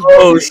to, he was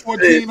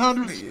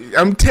 1400s.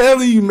 I'm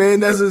telling you, man,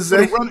 that's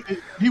exactly.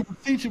 He was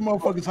teaching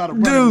motherfuckers how to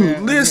run.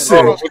 Dude, listen.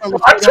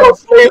 I told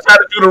slaves how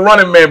to do the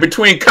running man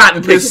between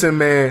cotton picking. Listen,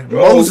 man.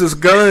 Moses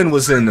Gunn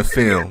was in the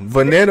film.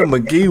 Vanetta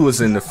McGee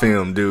was in the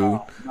film, dude.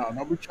 No,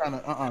 don't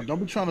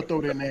be trying to throw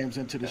their names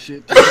into the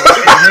shit.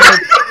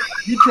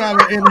 You trying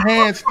to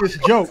enhance this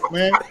joke,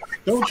 man.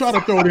 Don't try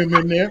to throw them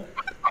in there.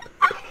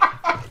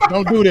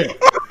 Don't do that.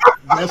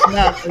 That's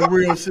not a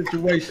real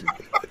situation.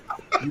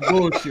 You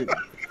bullshit.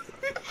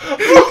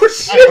 Oh,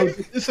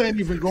 shit. This ain't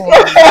even going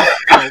on.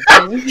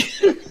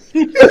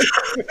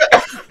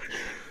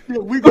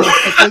 We gonna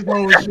cut this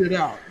whole shit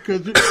out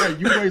because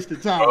you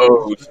wasted time.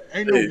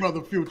 Ain't no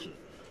brother Future.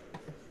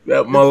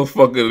 That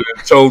motherfucker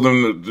told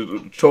him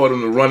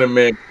the running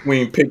man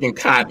queen picking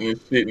cotton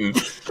and shit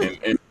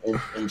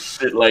and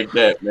shit like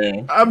that,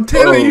 man. I'm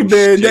telling you,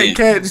 man, shit. that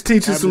cat's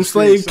teaching some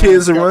slave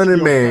kids a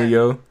running man,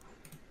 yo.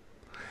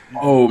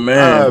 Oh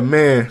man,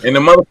 man, and the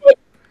motherfucker.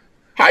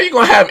 How you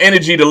gonna have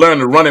energy to learn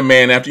the running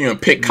man after you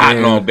pick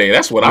cotton all day?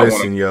 That's what I want.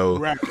 Listen, yo.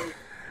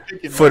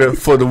 For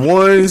the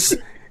ones,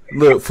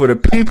 look, for the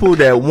people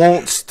that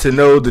wants to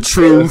know the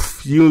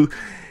truth,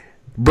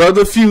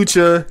 Brother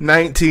Future,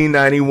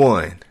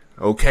 1991.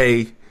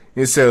 Okay,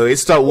 and so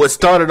what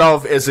started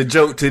off as a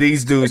joke to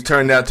these dudes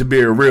turned out to be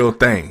a real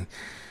thing.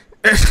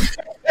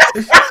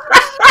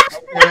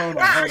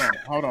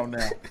 Hold on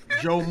now.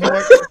 Joe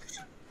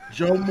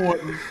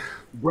Morton.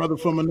 Brother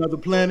from another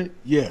planet?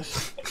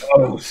 Yes.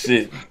 Oh,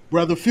 shit.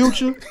 Brother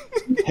Future?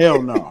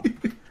 Hell no.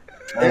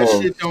 That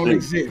shit don't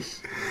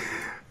exist.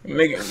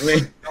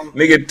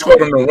 Nigga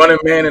taught him to running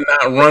man and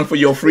not run for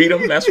your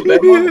freedom? That's what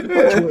that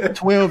was?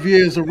 12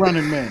 years of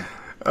running man.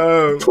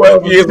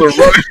 12 years of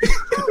running.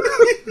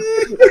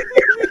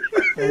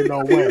 Ain't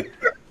no way.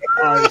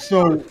 All right,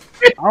 so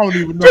I don't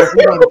even know if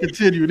we want to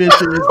continue this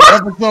shit. Is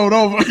the episode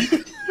over?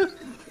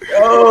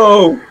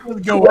 Oh,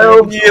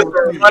 12 years of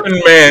running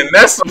man.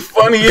 That's the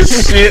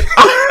funniest shit.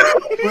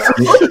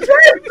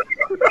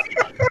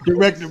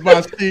 Directed by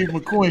Steve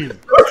McQueen.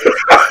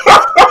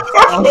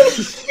 Oh,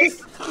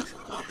 shit.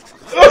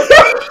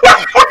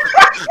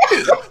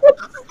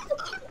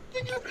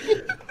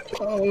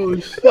 Oh,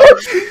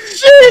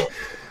 shit.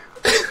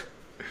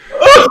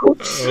 Oh,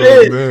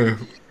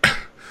 man.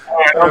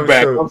 Right, I'm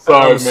back. I'm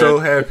sorry, I'm so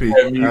happy.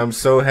 I'm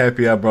so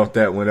happy I brought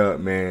that one up,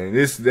 man.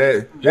 This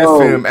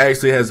film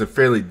actually has a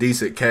fairly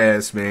decent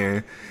cast,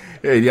 man.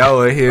 Hey,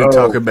 y'all are here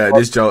talking about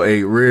this joke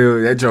ain't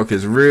real. That joke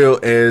is real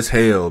as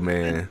hell,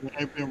 man. It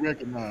ain't been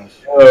recognized.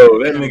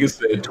 Oh, that nigga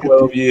said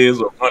 12 years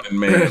of running,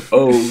 man.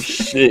 Oh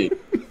shit.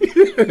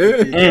 If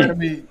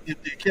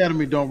the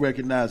Academy don't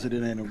recognize it,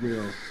 it ain't a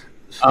real.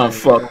 I'm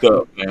fucked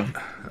up, man.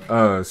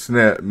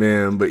 Snap,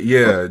 man. But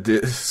yeah,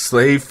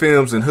 slave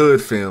films and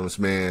hood films,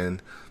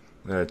 man.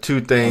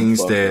 Two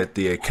things that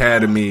the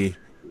Academy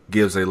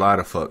gives a lot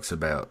of fucks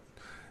about.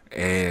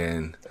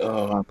 And,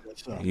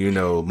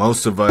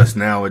 most of us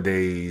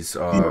nowadays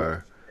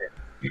are,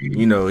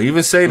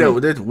 even say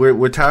that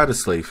we're tired of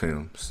slave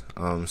films.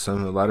 A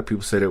lot of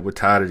people say that we're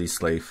tired of these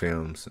slave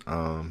films.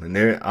 And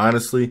they're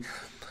honestly,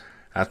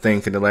 I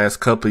think in the last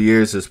couple of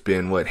years, it's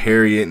been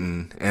Harriet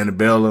and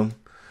Antebellum.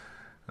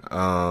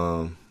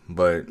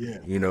 But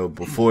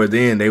before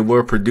then, they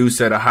were produced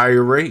at a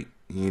higher rate.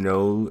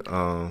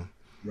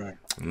 Right.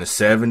 In the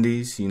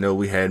 70s,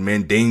 we had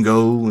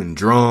Mandingo and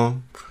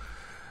Drum,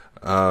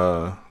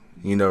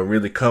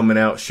 really coming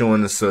out,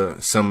 showing us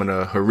some of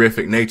the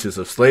horrific natures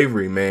of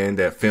slavery, man,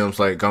 that films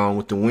like Gone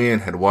with the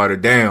Wind had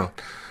watered down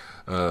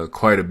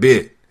quite a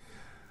bit.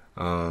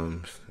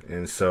 And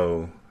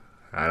so,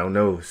 I don't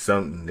know,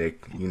 something that,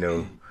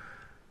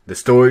 the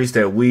stories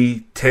that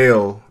we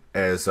tell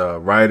as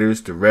writers,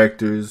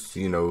 directors,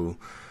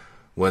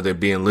 whether it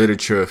be in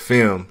literature or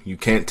film, you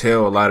can't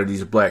tell a lot of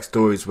these black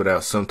stories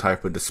without some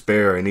type of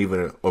despair and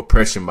even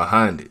oppression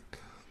behind it.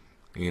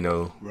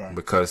 Right.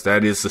 Because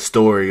that is the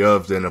story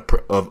of an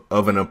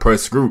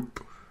oppressed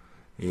group.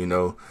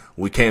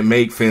 We can't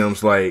make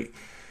films like,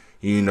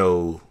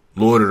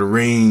 Lord of the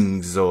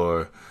Rings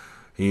or,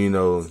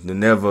 the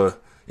never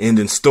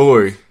ending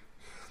story,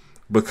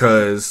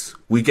 because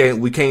we can't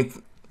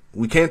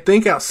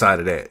think outside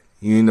of that.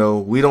 We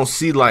don't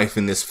see life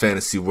in this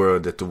fantasy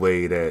world the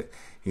way that,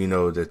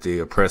 that the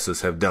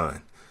oppressors have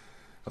done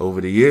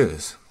over the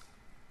years.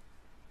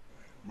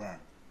 Right.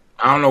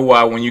 I don't know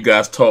why when you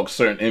guys talk,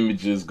 certain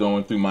images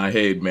going through my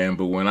head, man.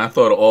 But when I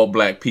thought of all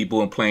black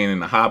people and playing in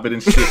the Hobbit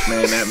and shit,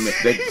 man, that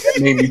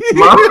made me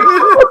smile.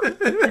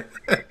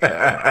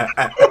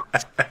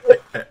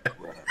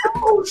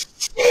 Oh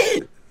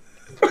shit!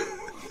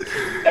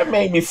 That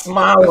made me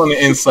smile on the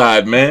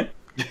inside, man.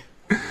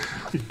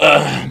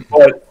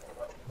 But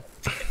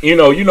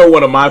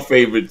one of my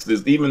favorites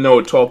is, even though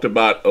it talked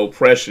about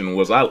oppression,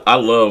 was I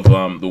love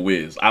The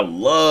Wiz. I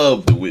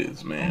love The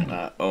Wiz,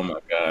 man. Oh my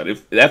god,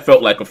 that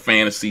felt like a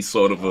fantasy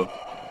sort of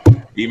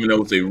even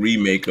though it's a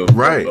remake of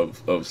Right.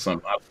 of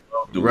something. I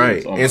love The Right.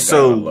 Wiz. Oh my And God,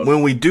 so I love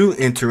when we do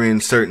enter in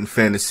certain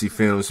fantasy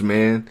films,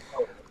 man,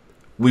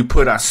 we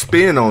put our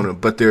spin on it,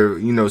 but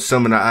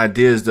some of the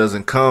ideas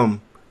doesn't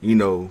come,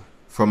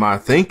 from our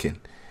thinking.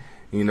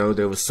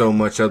 There was so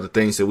much other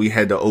things that we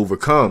had to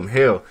overcome.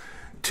 Hell,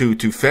 to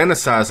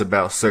fantasize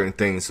about certain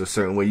things a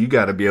certain way, you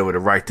got to be able to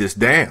write this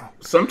down.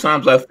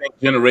 Sometimes I think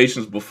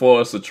generations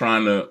before us are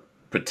trying to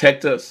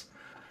protect us.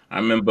 I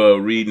remember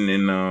reading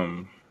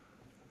in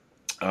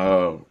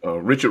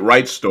Richard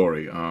Wright's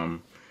story.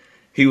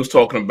 He was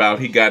talking about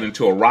he got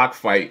into a rock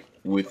fight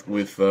with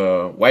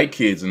white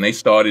kids, and they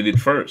started it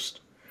first.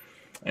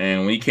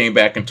 And when he came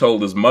back and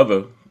told his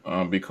mother,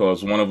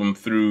 because one of them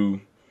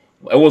threw,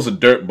 it was a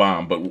dirt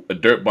bomb, but a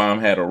dirt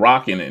bomb had a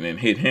rock in it and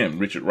hit him,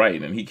 Richard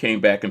Wright. And he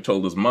came back and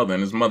told his mother,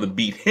 and his mother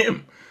beat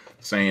him,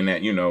 saying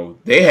that,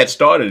 they had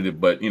started it,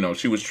 but,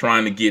 she was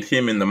trying to get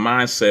him in the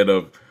mindset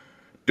of,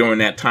 during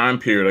that time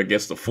period, I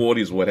guess the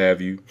 40s, what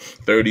have you,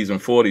 30s and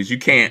 40s, you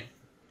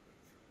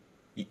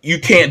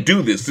can't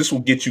do this. This will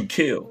get you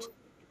killed.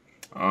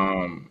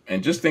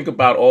 And just think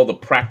about all the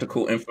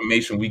practical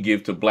information we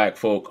give to black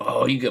folk.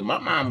 Oh, my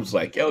mom was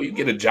like, yo, you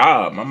get a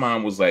job. My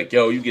mom was like,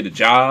 yo, you get a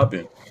job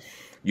and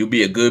you'll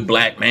be a good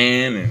black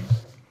man. And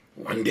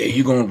one day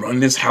you're going to run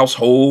this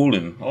household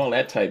and all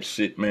that type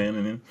shit, man.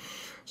 And then,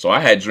 so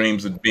I had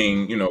dreams of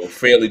being,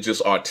 fairly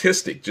just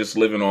artistic, just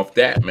living off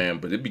that, man.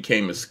 But it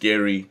became a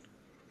scary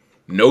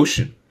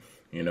notion,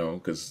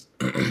 because,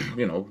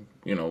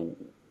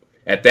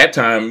 at that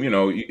time,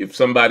 if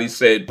somebody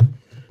said,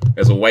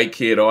 as a white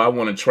kid, oh, I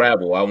want to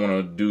travel, I want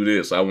to do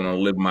this, I want to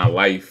live my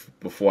life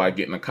before I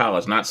get into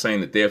college. Not saying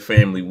that their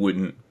family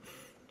wouldn't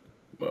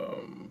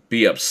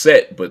be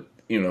upset, but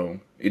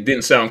it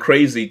didn't sound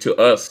crazy to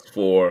us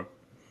for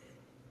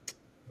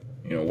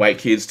white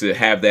kids to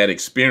have that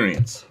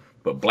experience.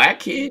 But black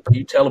kid,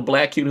 you tell a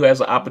black kid who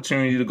has an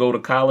opportunity to go to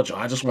college, oh,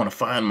 I just want to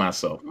find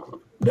myself.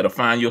 You better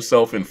find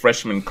yourself in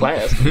freshman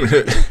class. You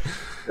better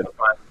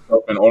find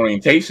yourself in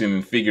orientation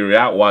and figure it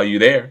out while you're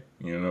there.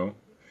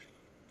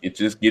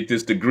 Get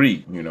this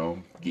degree,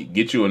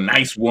 get you a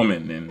nice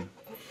woman and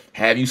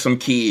have you some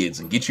kids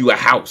and get you a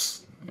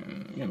house.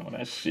 And,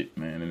 that shit,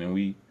 man. And then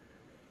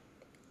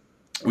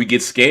we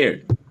get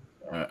scared,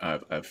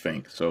 I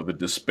think. So the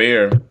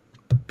despair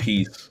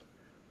piece,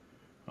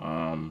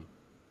 and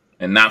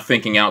not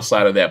thinking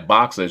outside of that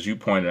box, as you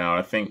pointed out,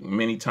 I think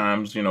many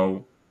times,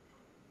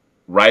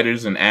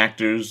 writers and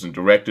actors and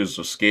directors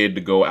are scared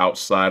to go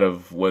outside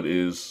of what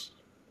is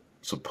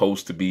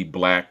supposed to be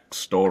black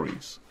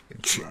stories.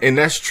 And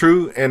that's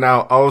true. And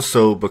I'll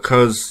also,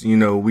 because,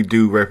 we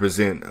do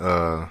represent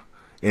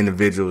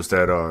individuals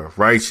that are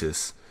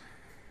righteous,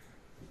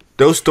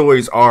 those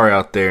stories are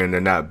out there and they're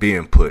not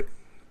being put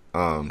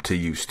to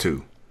use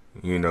too.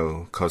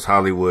 Because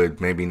Hollywood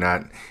maybe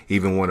not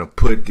even want to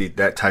put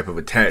that type of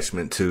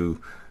attachment to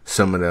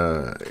some of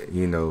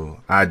the,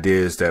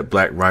 ideas that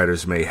black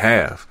writers may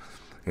have.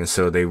 And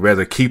so they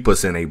rather keep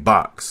us in a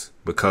box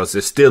because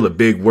there's still a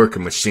big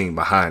working machine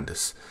behind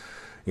us.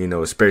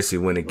 Especially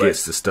when it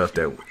gets to stuff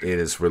that it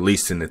is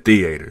released in the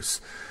theaters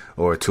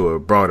or to a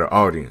broader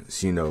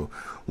audience.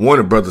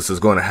 Warner Brothers is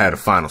going to have the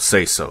final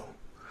say so.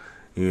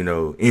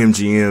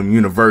 MGM,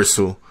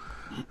 Universal,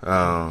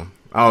 all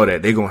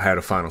that, they're going to have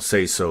the final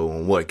say so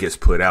on what gets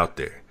put out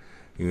there.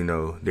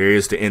 There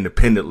is the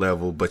independent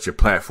level, but your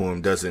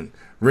platform doesn't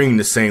ring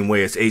the same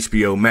way as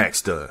HBO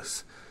Max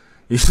does.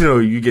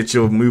 You get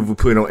your movie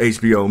put on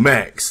HBO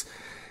Max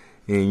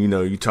and,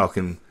 you're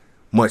talking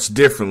much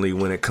differently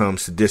when it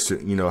comes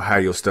to how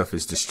your stuff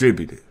is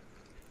distributed.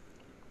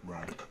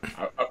 Right.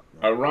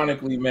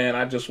 Ironically, man,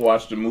 I just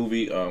watched a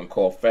movie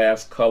called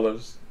Fast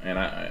Colors, and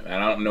I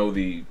don't know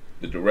the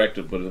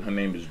director, but her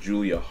name is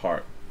Julia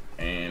Hart,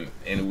 and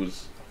it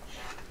was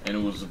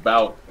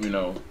about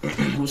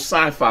it was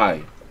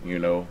sci-fi,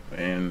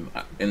 and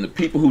the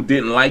people who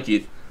didn't like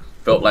it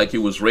felt like it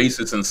was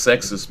racist and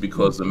sexist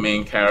because the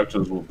main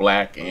characters were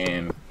black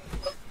and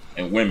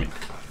women.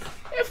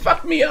 It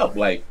fucked me up,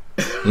 like.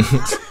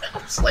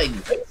 It's like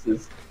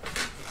racist.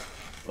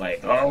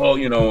 Like, all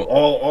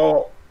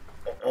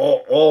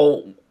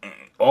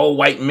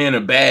white men are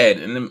bad,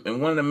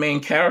 and one of the main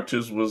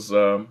characters was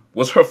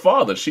her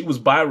father. She was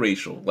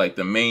biracial. Like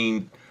the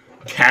main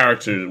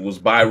character was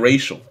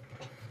biracial.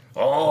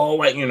 All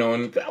white,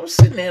 and I was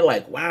sitting there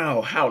like,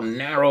 wow, how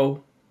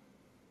narrow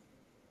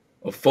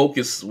a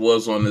focus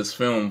was on this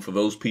film for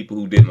those people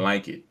who didn't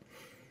like it.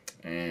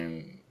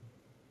 and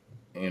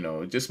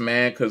just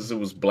mad because it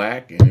was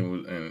black and it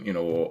was, and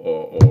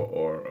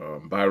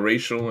or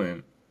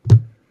biracial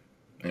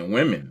and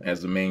women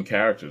as the main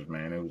characters.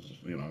 Man, it was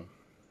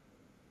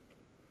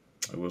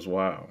it was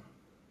wild.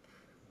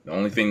 The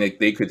only thing that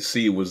they could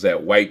see was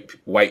that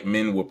white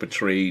men were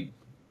portrayed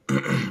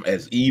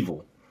as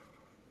evil,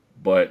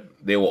 but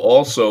it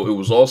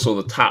was also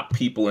the top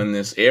people in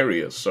this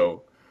area.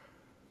 So,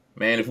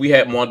 man, if we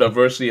had more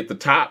diversity at the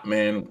top,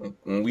 man,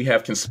 when we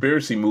have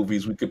conspiracy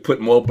movies, we could put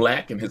more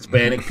black and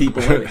Hispanic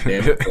people in it.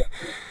 Damn it.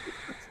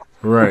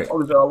 Right.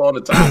 All on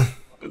the top.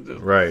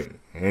 Right.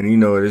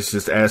 And, it's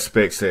just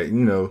aspects that,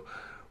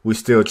 we're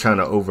still trying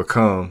to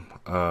overcome,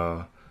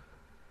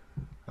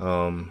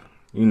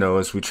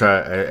 as we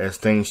try, as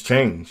things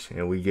change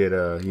and we get,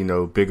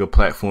 bigger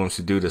platforms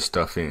to do this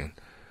stuff in.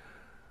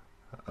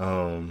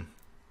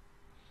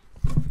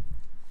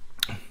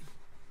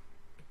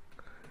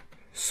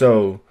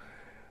 So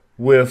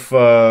with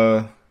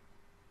that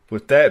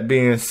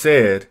being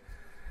said,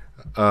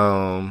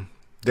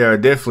 there are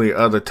definitely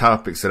other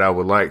topics that I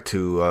would like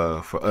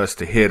to, for us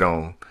to hit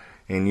on.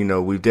 And,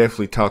 we've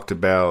definitely talked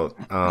about,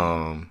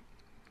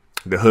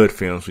 the hood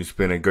films. We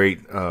spent a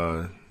great,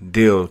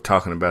 deal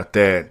talking about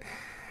that.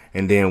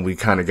 And then we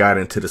kind of got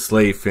into the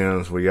slave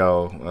films where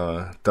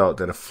y'all thought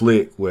that a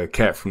flick where a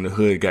cat from the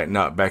hood got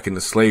knocked back into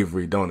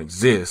slavery don't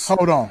exist.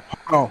 Hold on.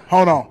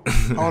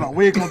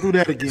 We ain't gonna do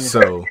that again.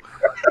 So,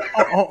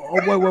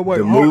 wait.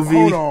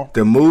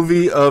 The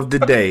movie of the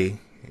day,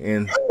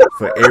 and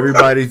for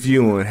everybody's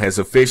viewing, has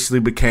officially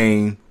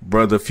became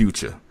Brother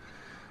Future.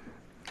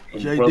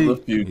 JD, Brother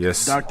Future.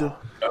 Yes, Doctor.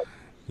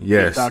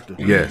 Yes, Doctor.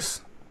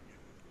 Yes.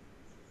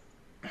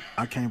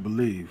 I can't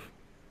believe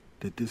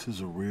that this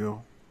is a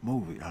real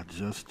movie.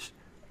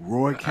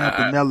 Roy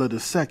Campanella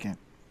II.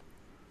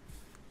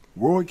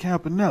 Roy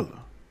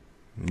Campanella.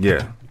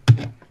 Yeah.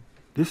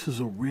 This is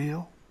a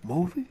real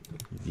movie?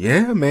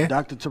 Yeah, man.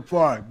 Dr.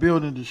 Tafari,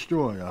 Build and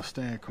Destroy. I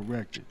stand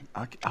corrected.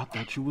 I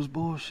thought you was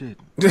bullshitting.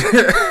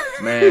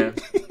 Man.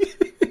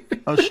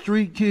 A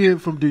street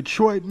kid from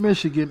Detroit,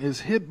 Michigan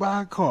is hit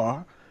by a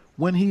car.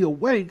 When he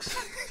awakes,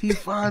 he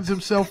finds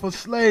himself a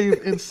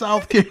slave in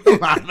South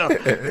Carolina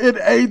in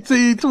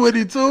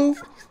 1822.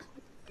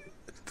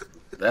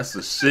 That's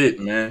the shit,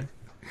 man.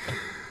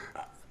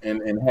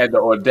 And had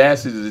the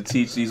audacity to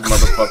teach these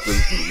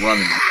motherfuckers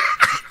running.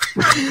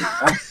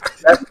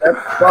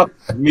 That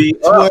fucked me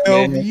up,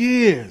 12 man.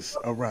 years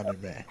of running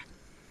back.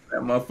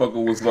 That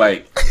motherfucker was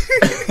like,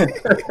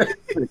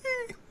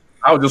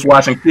 I was just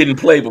watching Kid and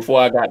Play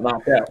before I got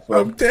knocked out. So.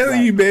 I'm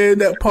telling you, man,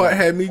 that part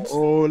had me.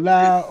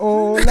 Hola,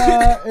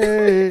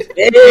 eh.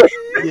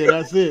 Yeah,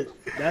 that's it.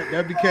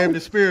 That became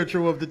the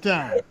spiritual of the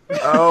time.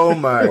 Oh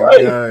my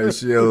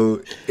gosh,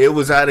 yo, it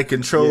was out of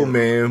control,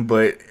 man.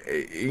 But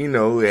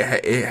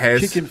it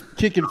has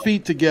kicking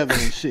feet together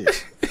and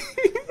shit.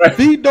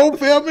 Feet don't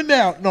fail me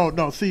now.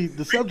 No. See,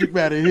 the subject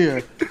matter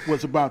here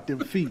was about them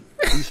feet.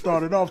 We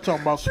started off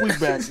talking about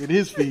Sweetback and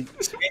his feet.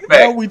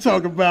 Now we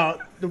talk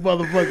about the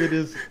motherfucker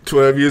that's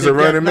 12 years of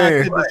running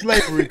man.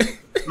 Slavery.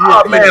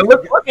 Oh man,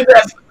 look at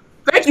that.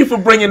 Thank you for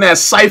bringing that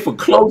cipher,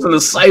 closing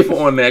the cipher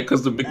on that,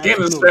 because the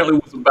beginning certainly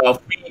was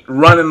about feet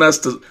running us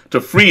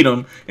to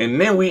freedom, and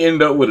then we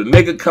end up with a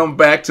nigga come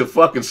back to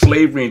fucking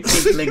slavery and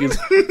teach niggas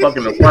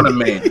fucking to run a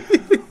man.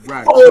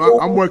 Right. So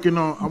I'm working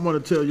on. I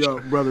want to tell y'all,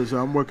 brothers,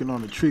 I'm working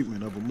on the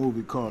treatment of a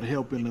movie called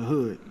Help in the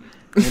Hood,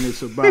 and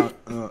it's about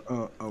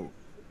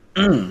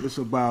it's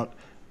about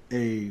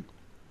a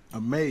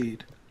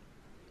maid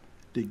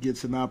that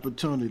gets an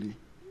opportunity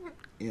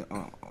in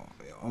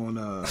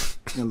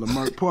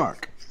Lamert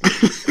Park.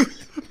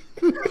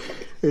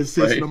 And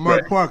since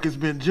Lamert Park has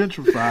been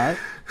gentrified,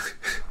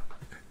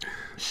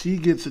 she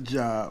gets a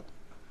job.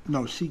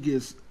 No, she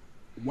gets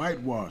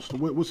whitewashed.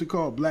 What's it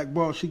called?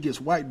 Blackballed. She gets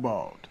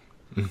whiteballed.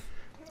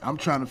 I'm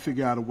trying to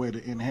figure out a way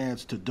to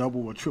enhance, to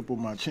double or triple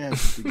my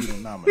chances to get a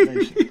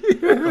nomination.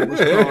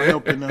 It's called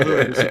Help in the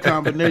Hood. It's a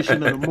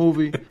combination of the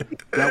movie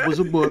that was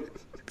a book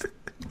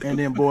and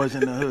then Boys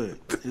in the Hood.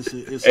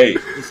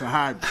 It's a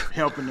hybrid.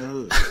 Help in the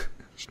Hood.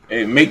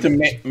 Hey, make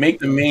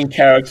the main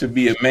character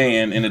be a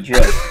man in a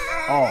dress.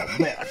 Oh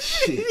man,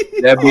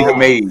 shit. That'd be the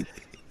maid.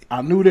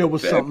 I knew there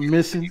was something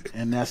missing,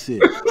 and that's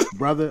it,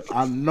 brother.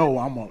 I know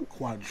I'm gonna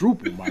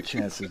quadruple my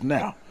chances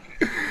now.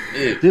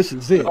 Yeah. This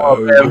is it. Oh,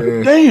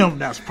 man. Damn,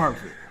 that's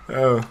perfect.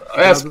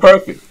 That's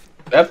perfect.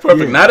 That's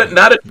perfect. Yeah.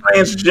 Not a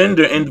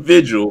transgender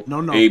individual.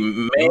 No. A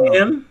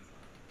man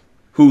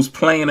who's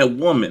playing a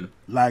woman.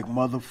 Like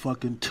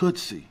motherfucking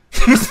Tootsie.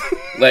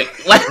 like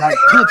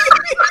Tootsie.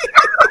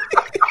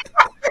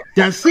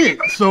 That's it.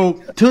 So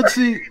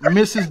Tootsie,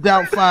 Mrs.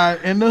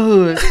 Doubtfire in the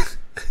hood.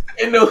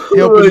 In the hood.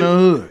 Helping the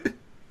hood.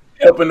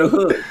 Helping the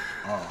hood.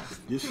 Oh,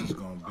 this is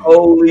gonna be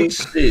holy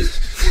shit.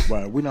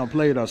 Right, we done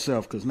played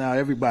ourselves because now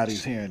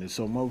everybody's hearing it.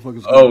 So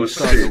motherfuckers gonna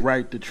start to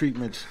write the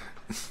treatments.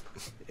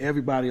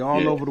 Everybody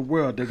all over the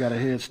world, they got a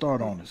head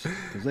start on us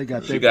because they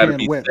got their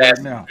pen wet right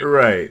now.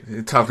 Right,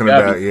 they're talking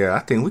about I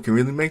think we can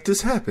really make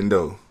this happen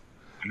though.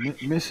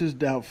 Mrs.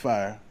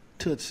 Doubtfire,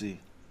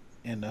 Tootsie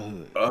in the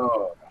hood.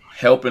 Oh,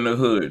 helping the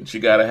hood. She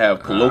got to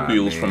have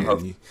colloquials from her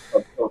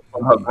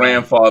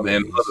grandfather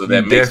and mother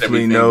that makes definitely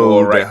everything know go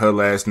all right. that her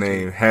last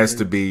name has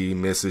to be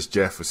Mrs.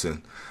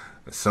 Jefferson.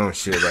 Some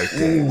shit like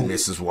that.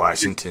 Mrs.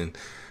 Washington.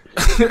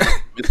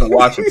 Mrs.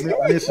 Washington.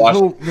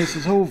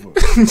 Mrs. Hoover.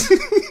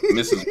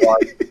 Mrs.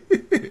 Washington.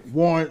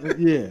 Warren,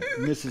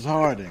 Mrs.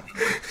 Harding.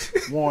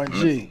 Warren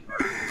G.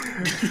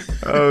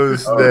 Oh,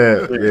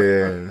 snap,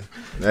 man.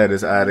 That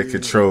is out of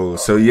control.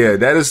 So, yeah,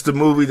 that is the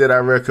movie that I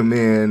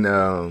recommend.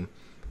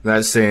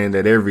 Not saying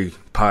that every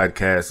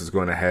podcast is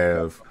going to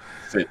have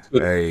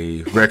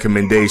a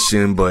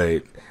recommendation,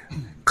 but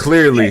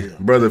clearly,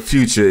 Brother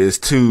Future is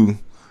too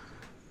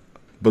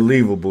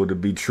believable to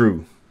be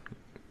true.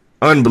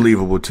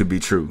 Unbelievable to be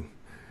true.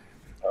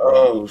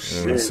 Oh,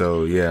 shit. And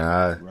so,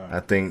 I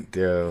think,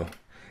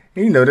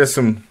 there's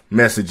some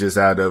messages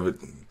out of it,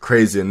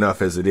 crazy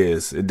enough as it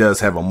is. It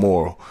does have a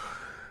moral.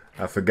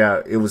 I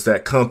forgot. It was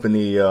that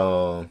company,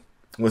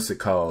 what's it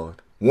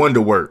called?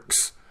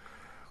 Wonderworks.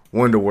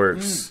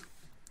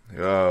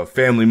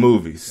 Family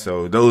movies.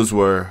 So those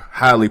were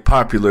highly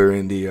popular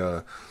in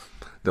the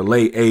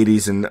late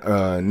 80s and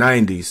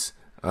 90s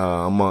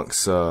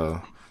amongst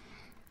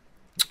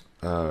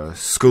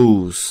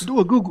schools. Do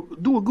a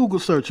Google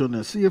search on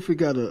that. See if we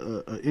got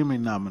a Emmy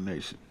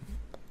nomination.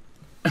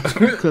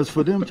 Because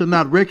for them to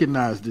not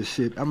recognize this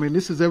shit, I mean,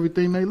 this is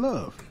everything they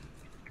love.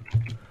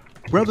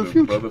 Brother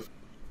Future.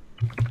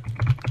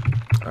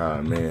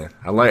 Oh man,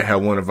 I like how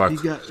one of our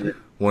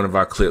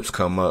clips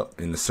come up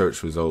in the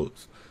search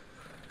results.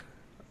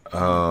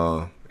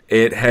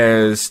 It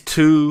has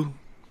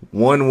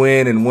one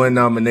win and one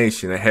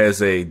nomination. It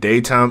has a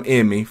Daytime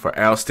Emmy for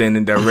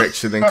Outstanding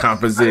Direction and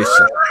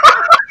Composition.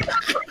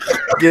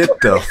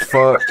 Get the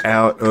fuck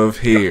out of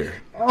here.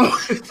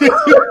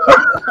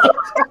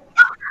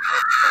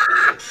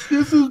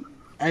 This is,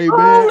 hey man,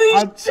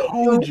 I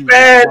told you.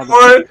 Bad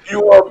one.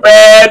 You a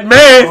bad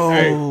man.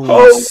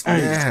 Oh,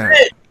 snap.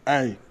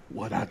 Hey,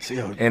 what I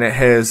tell you. And it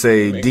has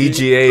a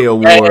DGA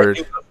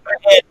award.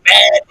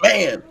 Bad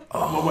man.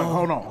 Oh, wait,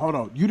 hold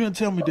on. You didn't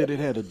tell me that it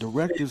had a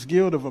Directors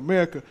Guild of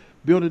America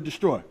Build and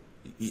Destroy.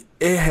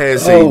 It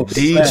has a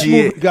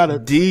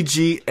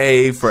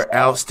DGA for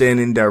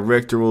Outstanding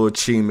Directorial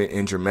Achievement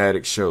in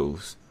Dramatic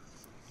Shows.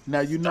 Now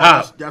you know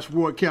that's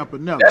Roy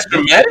Campanella. That's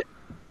dramatic?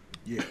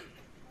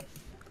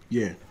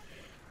 Yeah.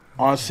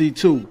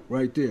 RC2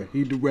 right there.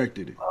 He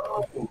directed it.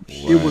 Oh,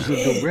 it was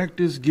a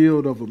Directors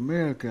Guild of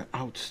America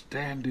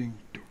Outstanding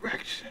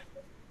Direction.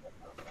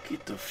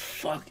 Get the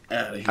fuck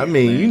out of here. I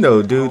mean,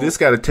 man. Dude, this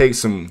got to take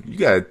some.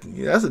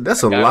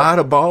 That's a lot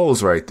of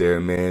balls right there,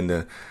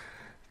 man.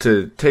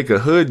 To take a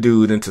hood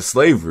dude into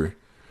slavery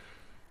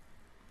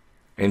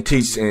and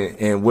teach,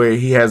 and where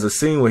he has a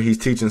scene where he's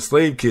teaching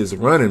slave kids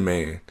Running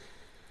Man.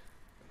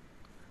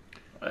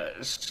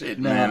 Shit,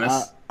 now,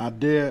 man. I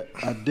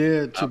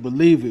dare to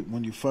believe it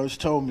when you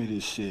first told me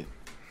this shit,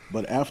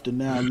 but after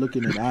now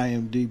looking at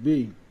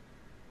IMDb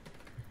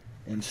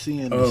and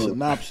seeing the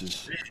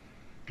synopsis,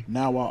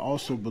 now I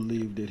also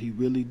believe that he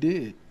really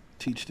did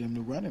teach them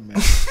the Running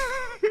Man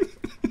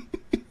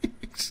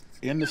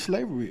in the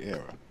slavery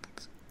era.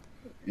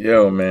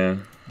 Yo,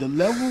 man. The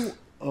level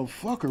of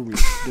fuckery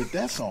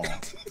that's on.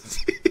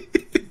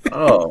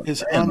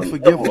 It's man,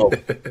 unforgivable.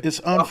 It's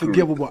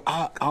unforgivable.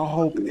 I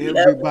hope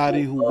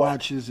everybody who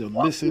watches or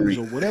listens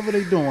or whatever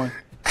they're doing,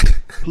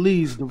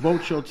 please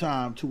devote your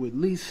time to at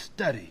least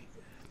study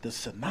the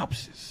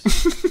synopsis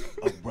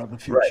of Brother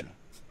Future. Right.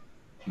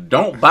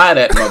 Don't buy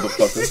that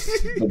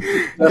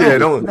motherfucker.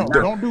 Don't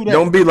do that.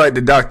 Don't be like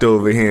the doctor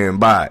over here and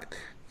buy it.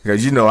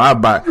 Because I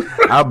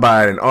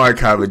buy it and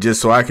archive it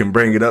just so I can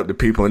bring it up to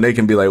people and they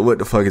can be like, "What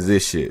the fuck is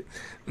this shit?"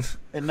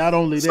 And not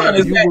only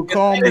that, you would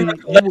call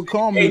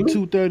me at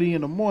 2:30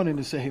 in the morning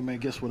and say, "Hey man,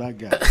 guess what I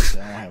got?" I say,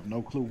 "I don't have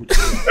no clue what you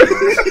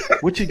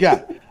got." What you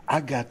got?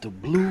 I got the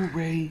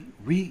Blu-ray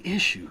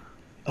reissue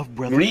of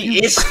Brother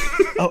Future.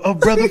 of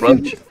Brother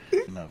Future.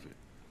 Love it.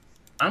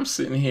 I'm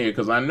sitting here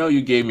because I know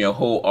you gave me a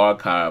whole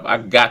archive. I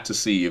got to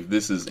see if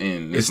this is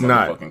in this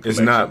motherfucking collection. It's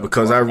not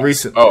because I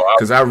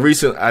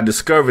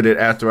discovered it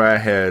after I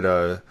had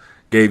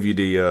gave you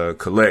the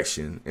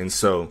collection, and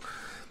so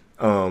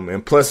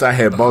and plus I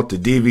had bought the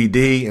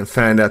DVD and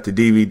found out the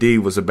DVD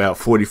was about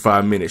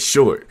 45 minutes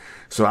short.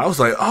 So I was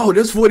like, "Oh,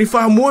 there's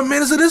 45 more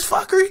minutes of this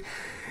fuckery,"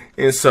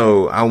 and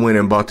so I went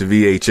and bought the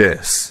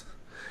VHS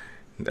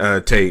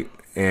tape,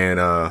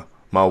 and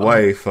my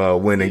wife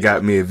went and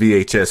got me a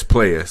VHS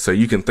player, so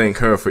you can thank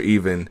her for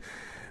even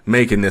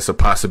making this a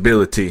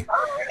possibility,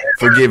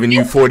 for giving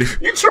you for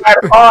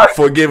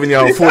giving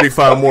y'all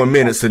 45 more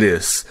minutes of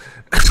this.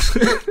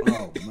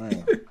 Oh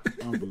man,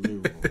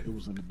 unbelievable! It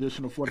was an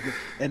additional 45,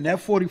 and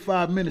that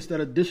 45 minutes, that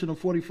additional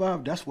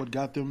 45, that's what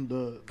got them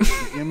the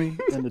Emmy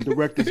and the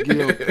Directors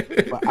Guild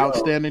for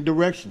Outstanding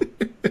Direction.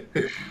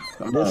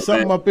 There's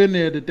something up in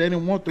there that they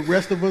didn't want the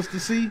rest of us to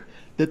see,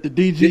 that the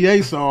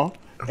DGA saw.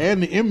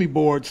 And the Emmy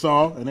board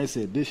saw, and they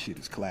said, "This shit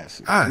is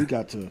classic.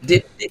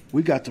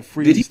 We got to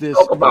freeze this."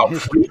 Talk about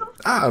history?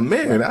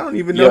 Man, I don't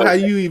even know how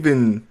you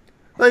even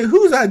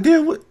whose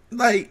idea?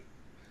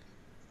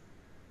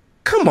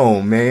 Come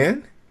on,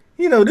 man.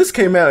 You know, this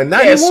came out in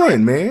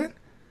 91, man.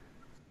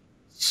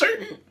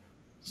 Certain,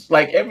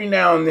 like every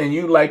now and then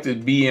you like to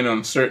be in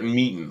on certain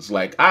meetings.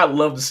 Like I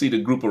love to see the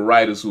group of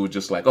writers who are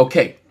just like,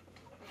 okay,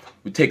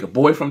 we take a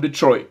boy from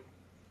Detroit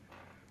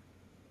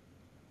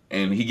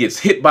and he gets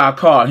hit by a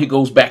car and he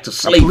goes back to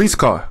slavery. A police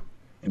car.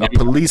 A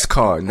police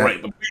car.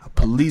 Right. A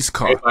police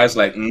car. Everybody's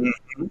like,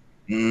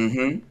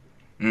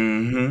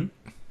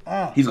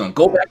 He's going to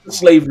go back to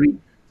slavery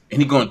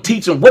and he's going to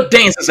teach them what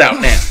dance is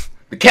out now.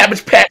 The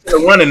Cabbage Patch and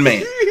the Running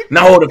Man.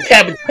 No, the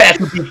Cabbage Patch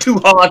would be too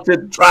hard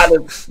to try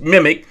to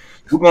mimic.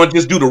 We're going to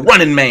just do the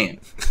Running Man.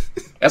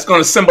 That's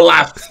going to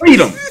symbolize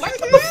freedom. Like,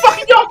 what the fuck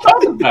are y'all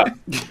talking about?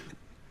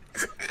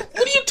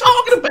 What are you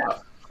talking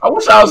about? I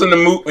wish I was in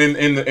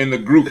the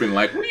group and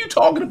like, what are you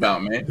talking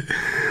about, man?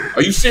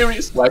 Are you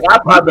serious? Like,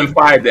 I've probably been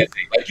fired that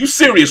day. Like, you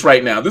serious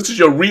right now? This is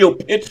your real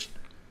pitch?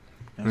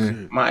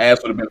 My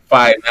ass would have been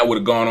fired and I would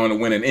have gone on to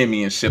win an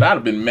Emmy and shit. I'd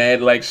have been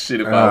mad like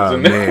shit if I was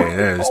in there. Man,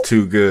 that is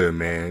too good,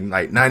 man.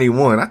 Like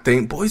 91, I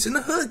think Boys in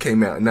the Hood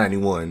came out in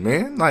 91,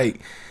 man.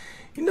 Like,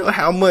 you know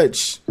how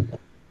much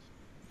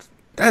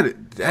that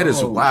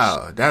is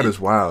wild. That is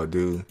wild,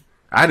 dude.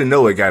 I didn't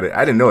know it got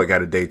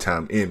a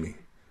daytime Emmy.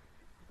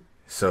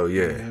 So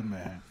yeah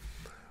man.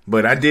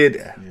 But I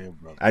did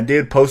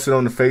post it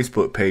on the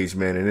Facebook page,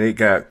 man, and it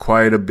got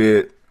quite a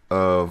bit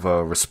of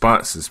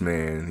responses,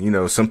 man. You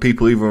know, some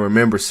people even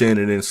remember seeing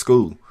it in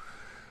school.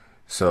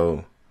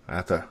 So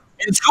I thought,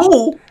 in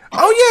school?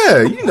 Oh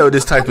yeah, you know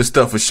this type of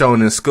stuff was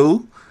shown in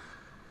school.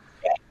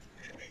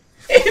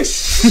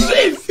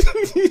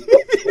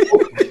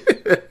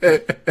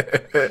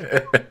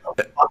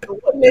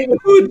 What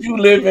neighborhood you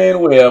live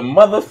in where a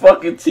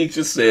motherfucking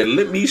teacher said,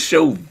 "Let me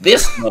show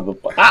this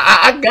motherfucker"?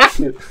 I got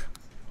it.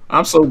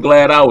 I'm so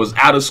glad I was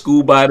out of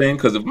school by then,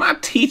 because if my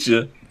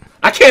teacher,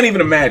 I can't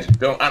even imagine.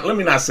 Let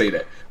me not say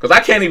that, because I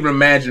can't even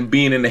imagine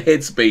being in the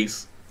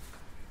headspace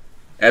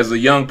as a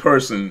young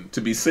person to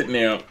be sitting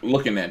there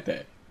looking at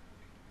that.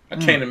 I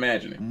can't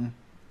imagine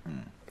it.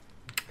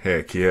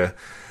 Heck yeah.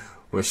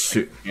 Well,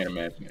 shit. I can't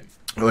imagine it.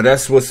 Well,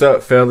 that's what's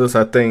up, fellas.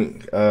 I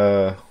think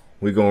we're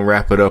gonna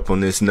wrap it up on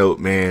this note,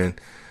 man.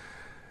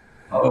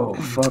 Oh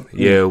fuck.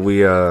 Yeah, we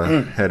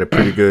had a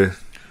pretty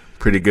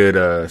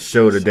good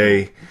show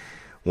today.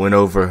 Went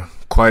over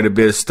quite a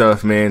bit of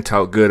stuff, man.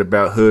 Talked good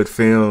about hood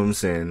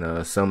films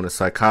and some of the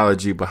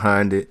psychology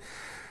behind it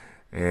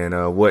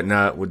and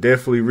whatnot. We'll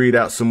definitely read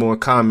out some more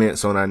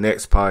comments on our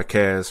next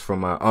podcast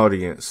from our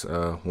audience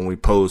when we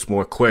pose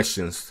more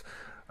questions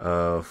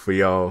for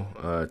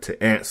y'all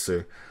to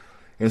answer.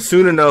 And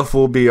soon enough,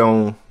 we'll be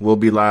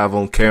live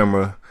on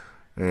camera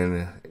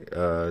and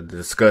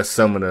discuss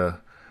some of the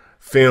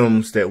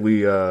films that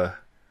we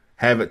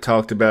haven't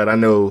talked about. I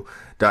know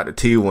Dr.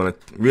 T want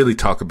to really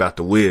talk about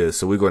The Wiz,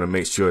 so we're going to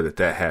make sure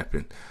that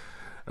happens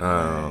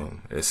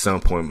at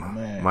some point.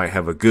 Might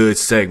have a good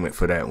segment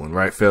for that one,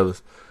 right,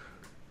 fellas?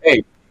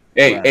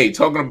 Hey,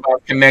 talking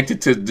about connected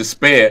to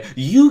despair,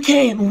 you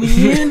can't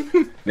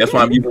win. That's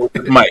why I'm using with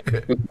this mic.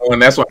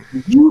 And that's why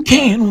you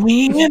can't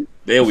win.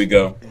 There we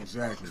go.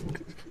 Exactly.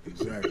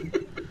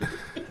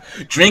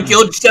 Drink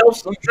yourself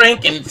some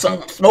drink and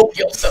some smoke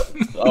yourself.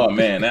 Oh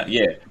man,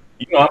 you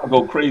know I'm gonna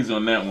go crazy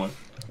on that one.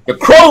 The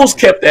Crows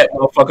kept that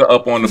motherfucker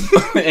up on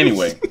the.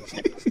 Anyway,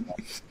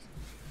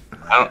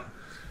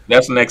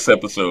 that's next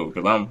episode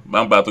because I'm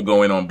about to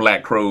go in on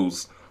Black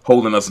Crows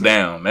holding us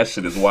down. That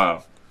shit is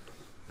wild.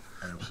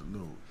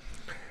 Absolutely.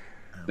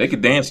 They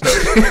could dance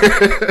though.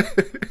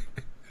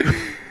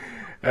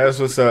 That's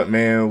what's up,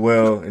 man.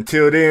 Well,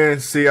 until then,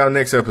 see y'all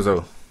next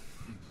episode.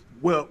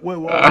 Well,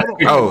 hold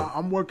on.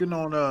 I'm working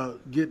on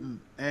getting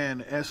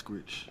Ann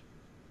Eskridge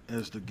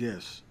as the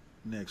guest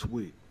next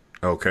week.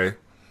 Okay.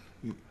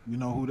 You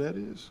know who that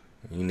is?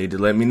 You need to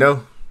let me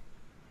know.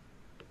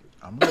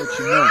 I'm gonna let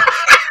you know.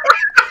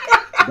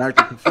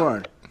 Dr.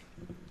 Kafari.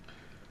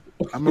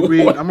 I'm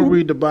gonna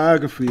read the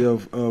biography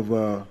of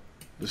the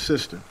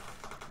sister,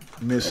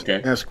 Miss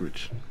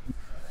Eskridge.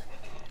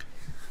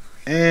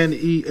 Ann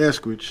E.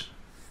 Eskridge,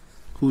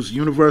 who's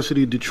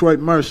University of Detroit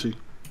Mercy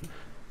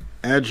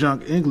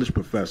adjunct English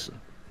professor.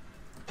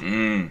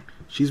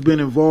 She's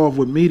been involved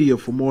with media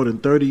for more than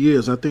 30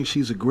 years. I think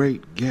she's a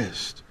great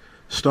guest,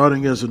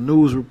 starting as a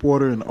news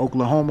reporter in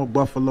Oklahoma,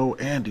 Buffalo,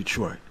 and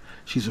Detroit.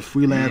 She's a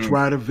freelance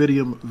writer,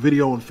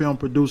 video and film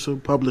producer,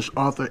 published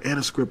author, and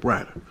a script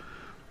writer.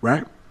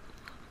 Right?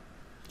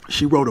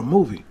 She wrote a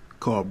movie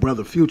called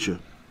Brother Future,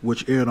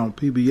 which aired on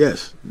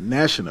PBS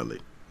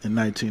nationally in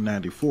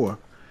 1994,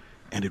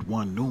 and it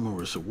won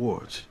numerous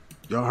awards.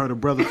 Y'all heard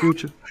of Brother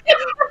Future?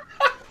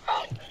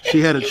 She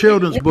had a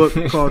children's book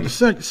called The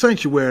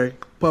Sanctuary,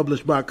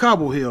 published by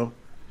Cobble Hill.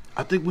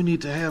 I think we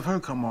need to have her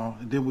come on,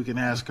 and then we can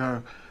ask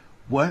her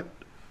what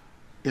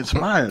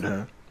inspired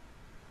her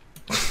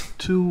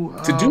to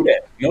do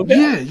that. No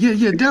doubt.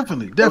 Yeah,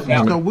 definitely.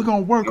 So we're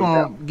gonna work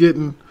on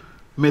getting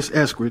Miss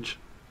Eskridge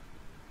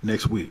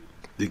next week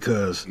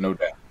because no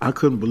doubt. I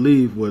couldn't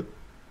believe what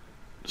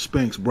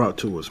Spinks brought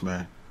to us,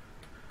 man.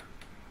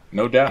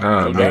 No doubt.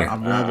 No doubt.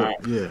 I'm rather,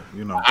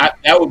 you know.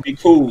 That would be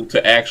cool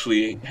to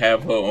actually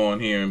have her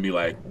on here and be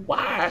like,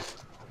 why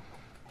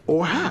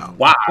or how.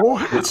 Why? Or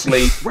how. With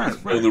slaves Right.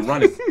 or the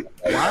running.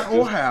 Why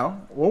or how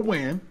or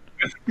when,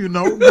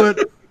 but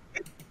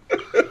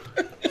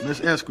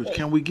Ms. Eskridge,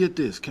 can we get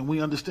this? Can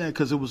we understand?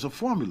 Because it was a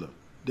formula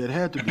that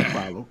had to be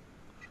followed.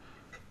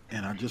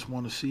 And I just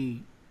want to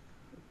see.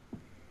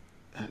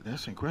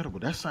 That's incredible.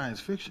 That's science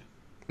fiction.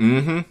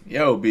 Mm-hmm.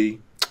 Yo, B.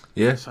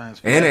 Yeah.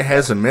 And it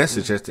has a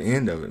message at the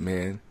end of it,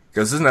 man.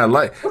 Because it's not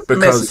like,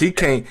 because he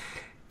can't,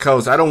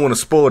 because I don't want to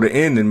spoil the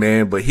ending,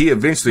 man, but he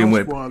eventually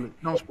went.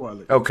 Don't spoil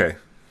it. Okay.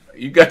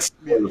 You got to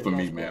spoil it for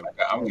me, man.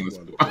 I need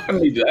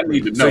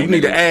to know. So you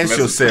need to ask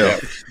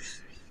yourself,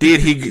 did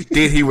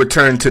he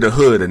return to the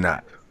hood or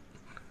not?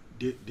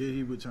 Did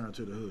he return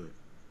to the hood?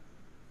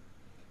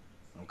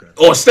 Okay.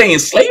 Or stay in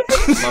slavery?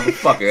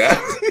 Motherfucker.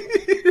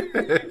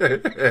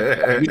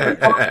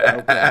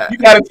 You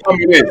gotta tell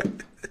me this.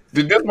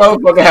 Did this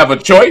motherfucker have a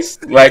choice?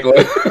 Like,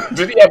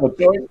 did he have a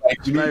choice?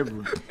 Like,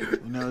 slavery.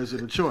 Is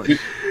it a choice?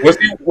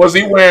 Was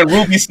he wearing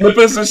ruby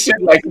slippers and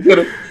shit? Like,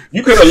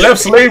 you could have left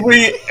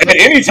slavery at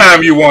any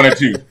time you wanted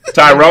to,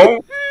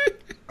 Tyrone.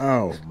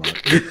 Oh my.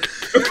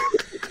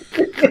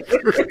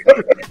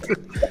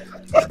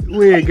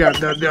 We ain't got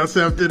nothing else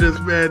after this,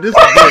 man. This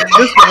is it.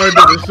 This is the end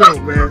of the show,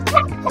 man.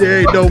 There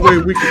ain't no way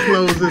we can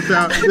close this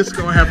out. This is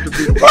gonna have to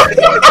be the one.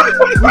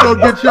 We're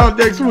gonna get y'all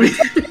next week.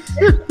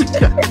 We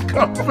gotta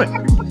come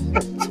back.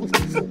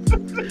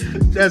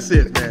 That's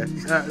it, man.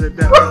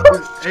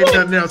 Ain't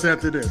nothing else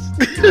after this.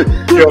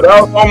 Yo,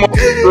 that was almost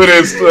as good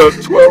as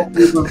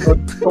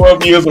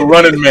 12 years of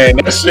Running Man.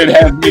 That shit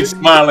has me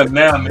smiling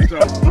now.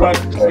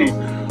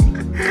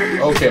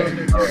 Okay,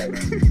 all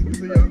right.